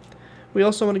rod. We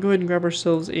also want to go ahead and grab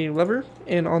ourselves a lever,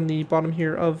 and on the bottom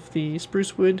here of the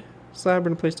spruce wood slab, we're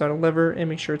going to place down a lever and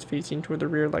make sure it's facing toward the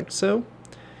rear like so.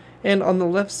 And on the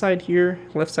left side here,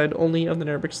 left side only of the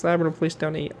narrow brick slab, we're going to place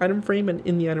down a item frame, and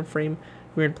in the item frame,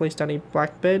 we're going to place down a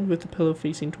black bed with the pillow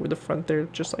facing toward the front there,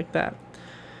 just like that.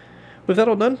 With that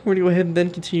all done, we're going to go ahead and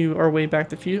then continue our way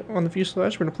back on the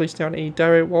fuselage. We're going to place down a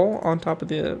diorite wall on top of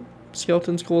the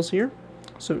skeleton skulls here.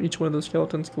 So each one of those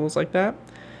skeleton skulls like that.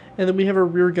 And then we have our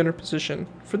rear gunner position.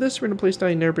 For this, we're going to place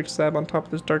down a narrow brick slab on top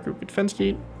of this dark oak wood fence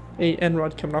gate, a end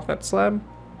rod coming off that slab,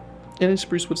 and a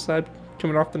spruce wood slab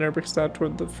coming off the narrow brick slab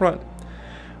toward the front.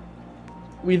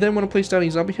 We then want to place down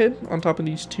a zombie head on top of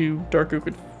these two dark oak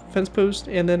wood fence posts,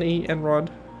 and then a end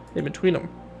rod in between them.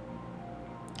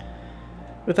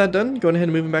 With that done, going ahead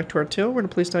and moving back to our tail, we're going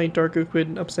to place down a dark oak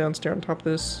wood upside down stair on top of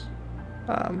this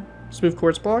smooth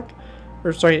quartz block,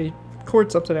 or sorry,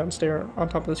 quartz upside down stair on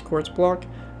top of this quartz block,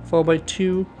 followed by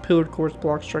 2 pillared quartz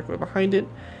blocks directly behind it.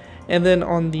 And then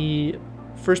on the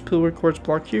first pillared quartz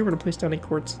block here, we're going to place down a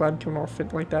quartz slab coming off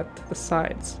it like that to the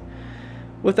sides.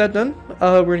 With that done,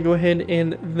 we're going to go ahead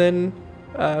and then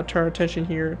turn our attention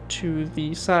here to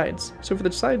the sides. So for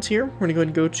the sides here, we're going to go ahead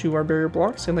and go to our barrier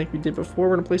blocks, and like we did before,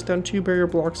 we're going to place down 2 barrier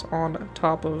blocks on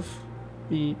top of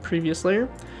the previous layer.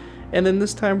 And then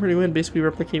this time we're going to go ahead and basically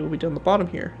replicate what we did on the bottom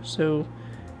here. So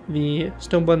the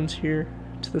stone buttons here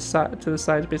to the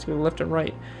sides, basically left and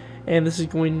right. And this is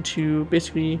going to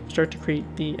basically start to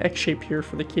create the X shape here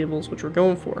for the cables, which we're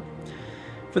going for.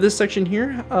 For this section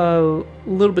here, a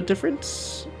little bit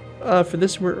different. For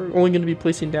this, we're only going to be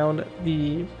placing down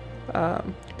the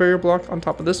barrier block on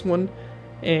top of this one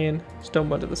and stone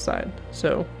button to the side.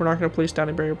 So we're not going to place down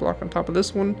a barrier block on top of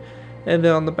this one, and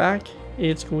then on the back,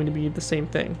 it's going to be the same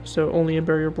thing. So only a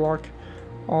barrier block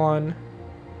on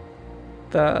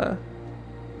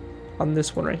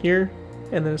this one right here,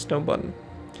 and then a stone button.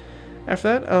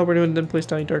 After that, we're going to then place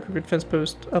down a dark oak fence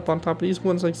post up on top of these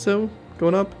ones like so,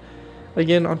 going up.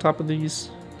 Again, on top of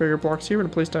these barrier blocks here, we're going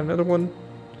to place down another one,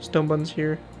 stone buttons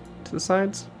here to the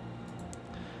sides.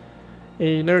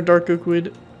 Another dark oak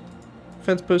wood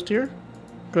fence post here,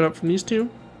 going up from these two.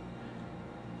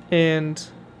 And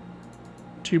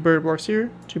 2 barrier blocks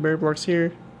here, 2 barrier blocks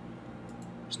here,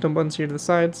 stone buttons here to the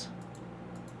sides.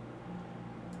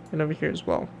 And over here as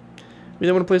well. We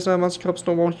then want to place down a monster cup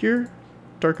stone wall here,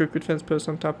 dark oak wood fence post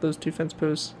on top of those 2 fence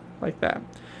posts like that.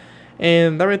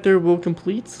 And that right there will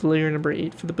complete layer number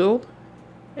 8 for the build.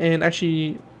 And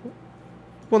actually,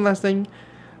 one last thing,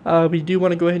 we do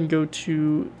want to go ahead and go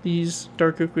to these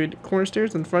dark oak wood corner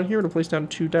stairs in the front here. We're going to place down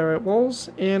 2 diorite walls,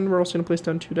 and we're also going to place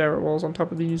down 2 diorite walls on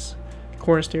top of these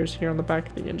corner stairs here on the back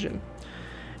of the engine.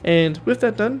 And with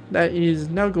that done, that is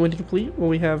now going to complete what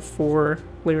we have for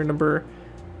layer number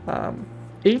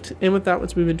 8. And with that,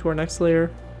 let's move into our next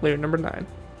layer, layer number 9.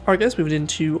 Alright guys, moving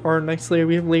into our next layer,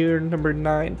 we have layer number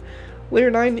 9. Layer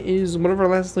 9 is one of our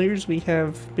last layers. We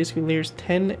have basically layers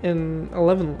 10 and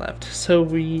 11 left, so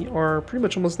we are pretty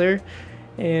much almost there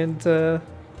and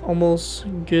almost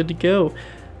good to go.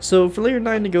 So for layer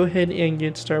 9 to go ahead and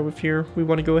get started with here, we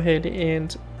want to go ahead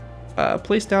and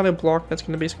place down a block that's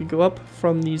going to basically go up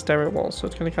from these diorite walls. So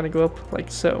it's going to kind of go up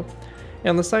like so.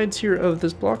 And on the sides here of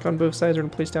this block, on both sides, we're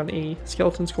going to place down a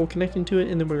skeleton skull connecting to it,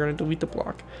 and then we're going to delete the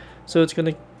block. So it's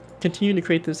going to continue to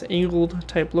create this angled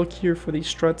type look here for these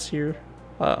struts here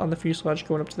on the fuselage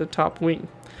going up to the top wing.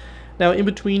 Now in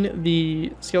between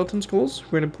the skeleton skulls,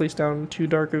 we're going to place down 2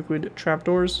 dark oak wood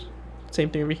trapdoors,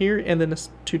 same thing over here, and then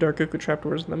 2 dark oak wood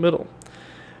trapdoors in the middle.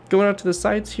 Going out to the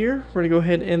sides here, we're going to go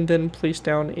ahead and then place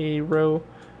down a row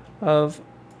of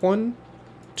 1,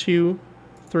 2,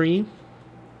 3,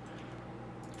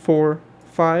 4,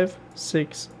 5,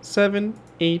 6, 7,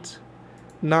 8,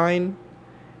 9,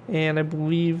 and I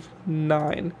believe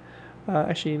 9.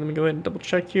 Actually, let me go ahead and double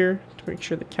check here to make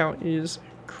sure the count is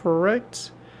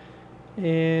correct.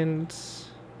 And let's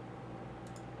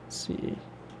see,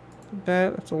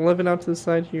 that's 11 out to the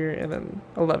side here, and then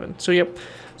 11. So yep,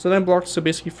 so 9 blocks. So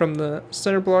basically from the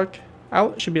center block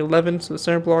out, it should be 11. So the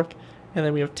center block, and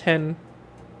then we have 10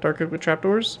 dark oak with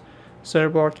trapdoors. Center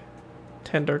block,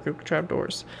 10 dark oak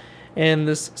trapdoors. And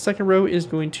this second row is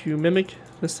going to mimic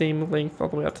the same length all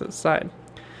the way out to the side.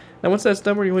 Now once that's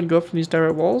done, we're going to go up from these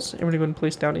direct walls, and we're going to put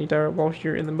place down a direct wall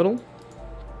here in the middle.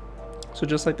 So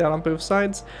just like that on both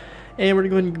sides. And we're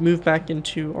going to move back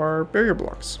into our barrier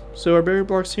blocks. So our barrier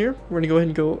blocks here, we're going to go ahead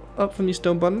and go up from these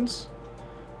stone buttons,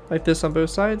 like this on both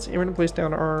sides, and we're going to place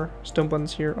down our stone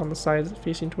buttons here on the sides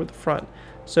facing toward the front.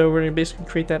 So we're going to basically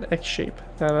create that X shape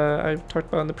that I've talked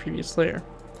about in the previous layer.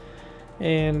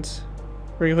 And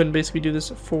we're going to go ahead and basically do this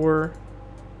for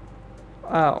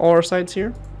all our sides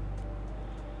here.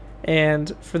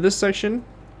 And for this section,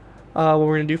 what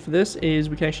we're going to do for this is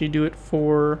we can actually do it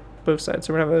for both sides.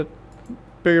 So we're going to have a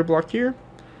barrier block here,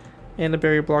 and a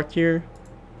barrier block here,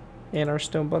 and our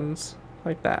stone buttons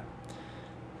like that.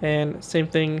 And same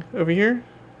thing over here,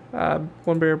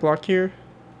 one barrier block here,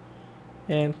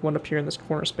 and one up here in this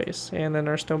corner space. And then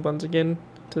our stone buttons again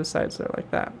to the sides there like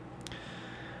that.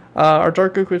 Our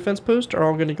dark oak wood fence posts are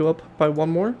all going to go up by 1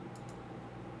 more.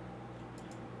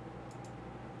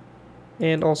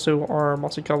 And also our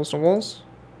mossy cobblestone walls.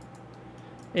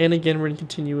 And again, we're going to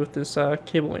continue with this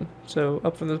cabling. So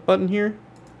up from this button here,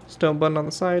 stone button on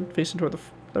the side facing toward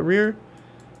the rear.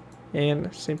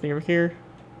 And same thing over here.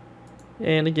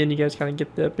 And again, you guys kind of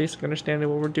get the basic understanding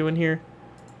of what we're doing here.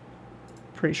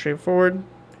 Pretty straightforward.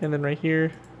 And then right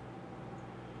here,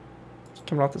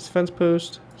 coming off this fence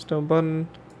post, stone button,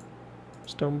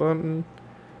 stone button,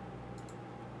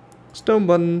 stone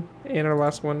button, and our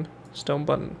last one, stone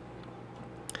button.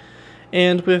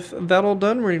 And with that all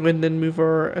done, we're going to then move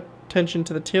our attention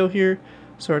to the tail here.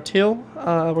 So our tail,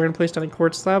 we're going to place down a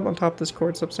quartz slab on top of this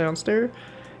quartz upside down stair,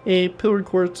 a pillared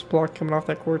quartz block coming off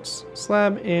that quartz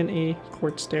slab, and a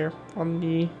quartz stair on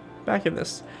the back of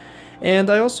this. And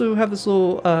I also have this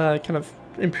little kind of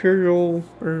Imperial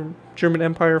or German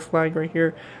Empire flag right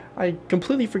here. I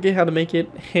completely forget how to make it,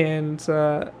 and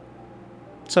so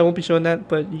I won't be showing that,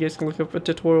 but you guys can look up a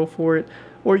tutorial for it,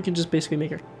 or you can just basically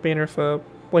make a banner with a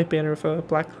white banner with a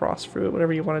black cross through it,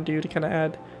 whatever you want to do to kind of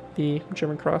add the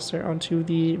German cross there onto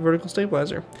the vertical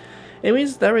stabilizer.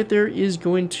 Anyways, that right there is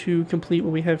going to complete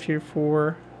what we have here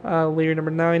for layer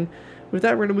number 9. With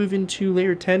that, we're going to move into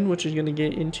layer 10, which is going to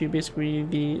get into basically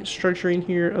the structuring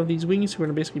here of these wings. We're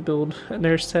going to basically build an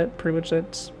air set pretty much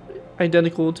that's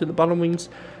identical to the bottom wings.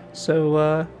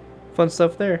 So fun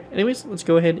stuff there. Anyways, let's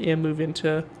go ahead and move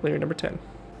into layer number 10.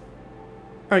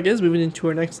 Alright guys, moving into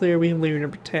our next layer, we have layer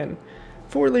number 10.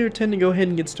 For layer 10 to go ahead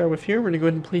and get started with here, we're going to go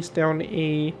ahead and place down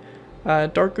a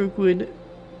dark oak wood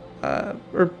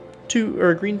or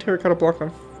a green terracotta block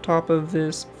on top of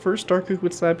this first dark oak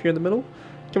wood slab here in the middle.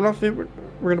 Coming off of it,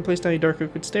 we're going to place down a dark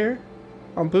oak wood stair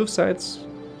on both sides,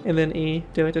 and then a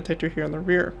daylight detector here on the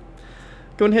rear.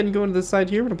 Going ahead and going to the side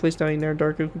here, we're going to place down another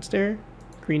dark oak wood stair,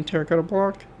 green terracotta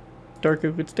block, dark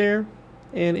oak wood stair,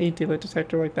 and a daylight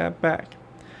detector like that back.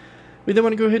 We then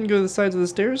want to go ahead and go to the sides of the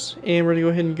stairs, and we're going to go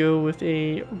ahead and go with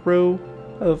a row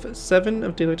of 7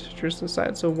 of daylight detectors to the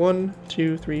side. So 1,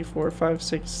 2, 3, 4, 5,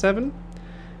 6, 7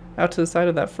 out to the side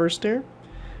of that first stair.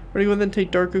 We're going to go ahead and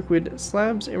take dark oak wood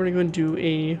slabs, and we're going to go and do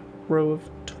a row of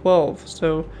 12.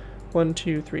 So 1,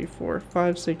 2, 3, 4,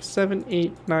 5, 6, 7,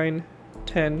 8, 9,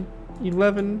 10,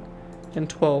 11, and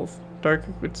 12 dark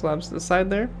oak wood slabs to the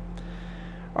side there.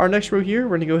 Our next row here, we're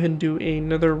going to go ahead and do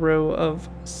another row of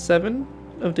 7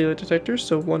 of daylight detectors.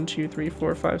 So 1, 2, 3,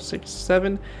 4, 5, 6,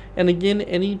 7. And again,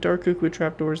 any dark oak wood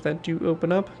trapdoors that do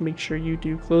open up, make sure you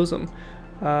do close them.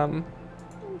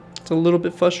 It's a little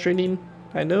bit frustrating,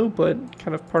 I know, but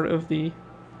kind of part of the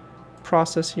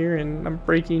process here, and I'm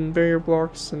breaking barrier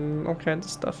blocks and all kinds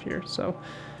of stuff here, so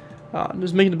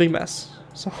just making a big mess,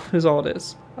 so is all it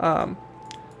is. Yeah,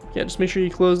 just make sure you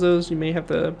close those. You may have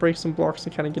to break some blocks to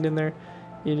kind of get in there.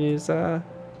 It is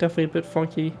definitely a bit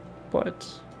funky, but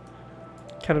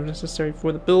kind of necessary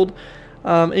for the build.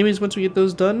 Anyways, once we get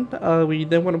those done, we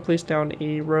then want to place down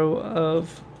a row of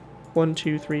 1,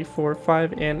 2, 3, 4,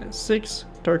 5, and 6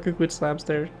 dark oak wood slabs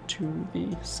there to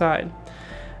the side.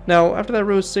 Now, after that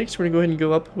row of 6, we're going to go ahead and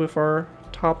go up with our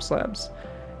top slabs.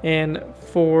 And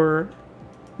for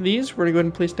these, we're going to go ahead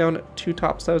and place down 2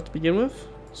 top slabs to begin with.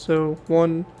 So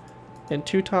 1 and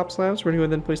 2 top slabs. We're going to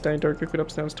go ahead and place down a dark oak wood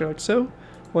upside down stair like so.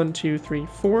 1, 2, 3,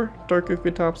 4 dark oak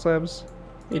wood top slabs.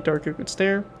 a dark oak wood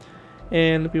stair,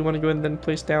 and we want to go ahead and then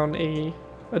place down a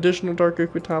additional dark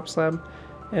oak wood top slab,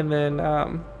 and then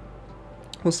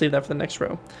we'll save that for the next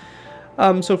row.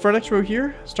 So for our next row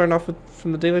here, starting off with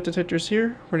from the daylight detectors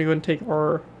here, we're going to go and take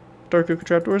our dark oak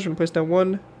trapdoors. We're going to place down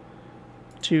 1,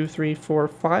 2, 3, 4,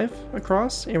 5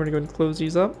 across, and we're going to go and close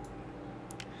these up.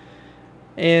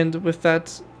 And with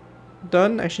that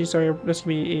done, actually, sorry, that's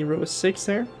going to be a row of 6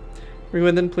 there. We're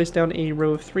going to then place down a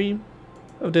row of 3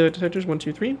 of daylight detectors, 1,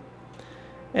 2, 3.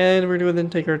 And we're going to then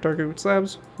take our dark oak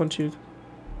slabs, 1, 2,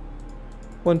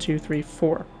 3,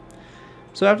 4.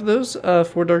 So after those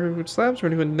 4 dark oak wood slabs, we're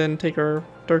going to then take our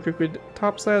dark oak wood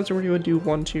top slabs, and we're going to do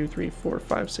 1, 2, 3, 4,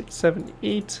 5, 6, 7,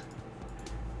 8,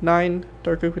 9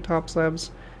 dark oak wood top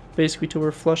slabs, basically till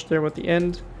we're flush there with the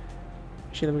end.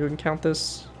 Actually, let me go ahead and count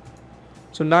this.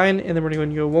 So 9, and then we're going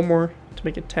to go one more to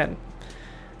make it 10.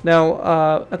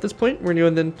 Now, at this point, we're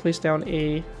going to then place down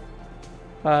a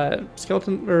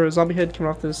skeleton or a zombie head coming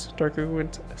off this dark oak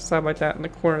wood slab like that in the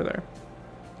corner there.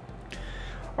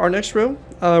 Our next row,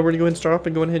 we're going to go ahead and start off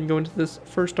and go ahead and go into this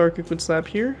first dark oak wood slab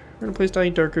here. We're going to place down a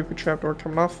dark oak wood trapdoor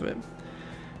coming off of it.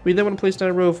 We then want to place down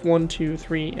a row of 1, 2,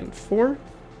 3, and 4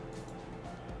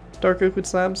 dark oak wood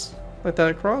slabs like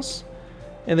that across.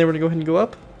 And then we're going to go ahead and go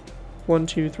up 1,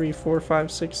 2, 3, 4,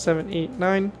 5, 6, 7, 8,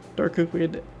 9 dark oak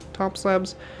wood top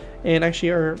slabs. And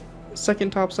actually our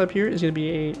second top slab here is going to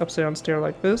be a upside down stair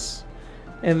like this.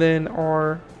 And then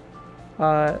our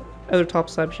other top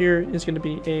slab here is going to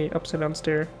be a upside down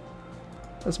stair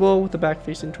as well, with the back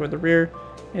facing toward the rear,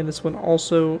 and this one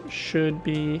also should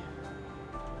be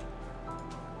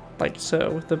like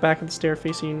so, with the back of the stair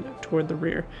facing toward the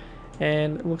rear.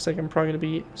 And it looks like I'm probably going to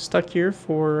be stuck here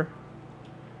for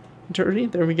eternity.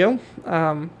 There we go.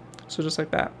 So just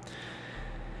like that.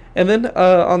 And then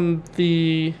on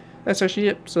the, that's actually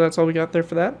it. So that's all we got there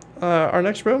for that. Our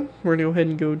next row, we're going to go ahead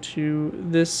and go to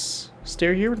this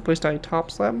stair here. We're going to place down a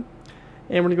top slab.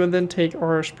 And we're going to then take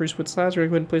our spruce wood slabs. We're going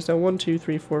to go ahead and place down 1, 2,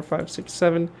 3, 4, 5, 6,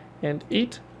 7, and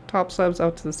 8 top slabs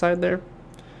out to the side there.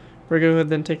 We're going to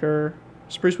then take our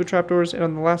spruce wood trapdoors, and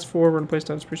on the last 4, we're going to place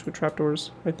down spruce wood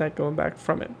trapdoors like that going back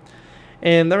from it.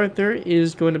 And that right there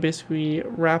is going to basically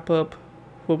wrap up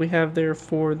what we have there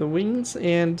for the wings,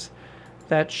 and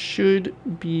that should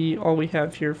be all we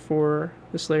have here for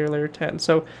this layer 10.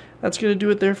 So that's going to do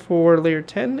it there for layer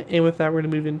 10, and with that we're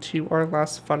going to move into our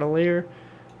last final layer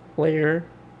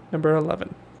number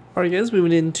 11. Alright guys,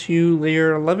 moving into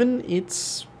layer 11,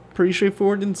 it's pretty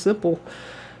straightforward and simple.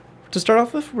 To start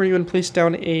off with, we're going to place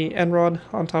down a end rod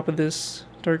on top of this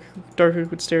dark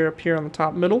oak wood stair up here on the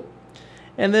top middle.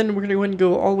 And then we're going to go ahead and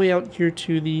go all the way out here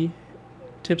to the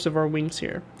tips of our wings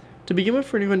here. To begin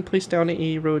with, we're going to go ahead and place down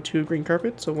a row 2 of green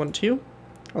carpet, so 1, 2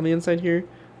 on the inside here,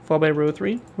 followed by a row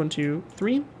 3, 1, 2,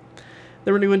 3. Then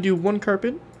we're going to go and do 1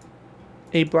 carpet,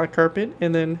 a black carpet,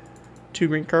 and then 2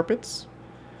 green carpets,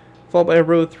 followed by a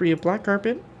row 3 of black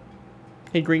carpet,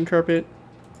 a green carpet,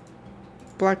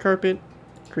 black carpet,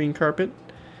 green carpet,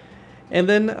 and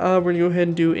then we're going to go ahead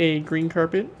and do a green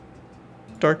carpet,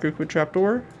 dark oak wood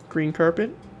trapdoor, green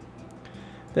carpet,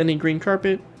 then a green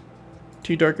carpet,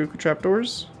 2 dark oak wood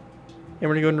trapdoors, and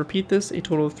we're going to go and repeat this a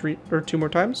total of 2 more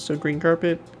times. So green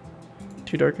carpet,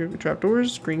 2 dark oak wood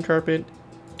trapdoors, green carpet,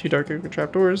 2 dark oak wood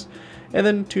trapdoors, and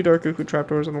then 2 dark oak wood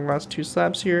trapdoors on the last 2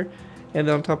 slabs here. And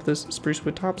then on top of this spruce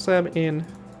wood top slab and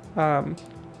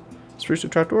spruce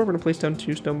wood trapdoor, we're going to place down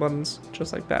 2 stone buttons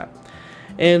just like that.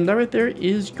 And that right there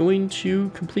is going to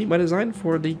complete my design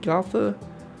for the Gotha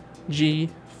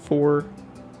G.IV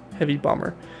heavy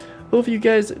bomber. Hope you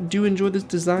guys do enjoy this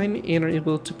design and are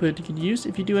able to put it to good use.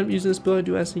 If you do end up using this build, I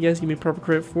do ask you guys to give me proper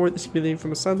credit for it. This can be the link from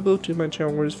the side of the build to my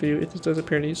channel or this video if this does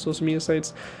appear on any social media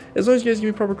sites. As long as you guys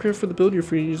give me proper credit for the build, you're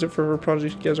free to use it for whatever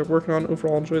projects you guys are working on.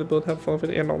 Overall, enjoy the build, have fun with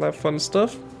it, and all that fun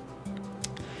stuff.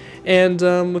 And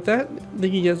with that,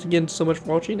 thank you guys again so much for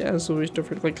watching. As always, don't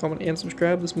forget to like, comment, and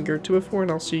subscribe. This has been DerekFrostWestbrook,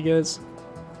 and I'll see you guys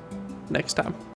next time.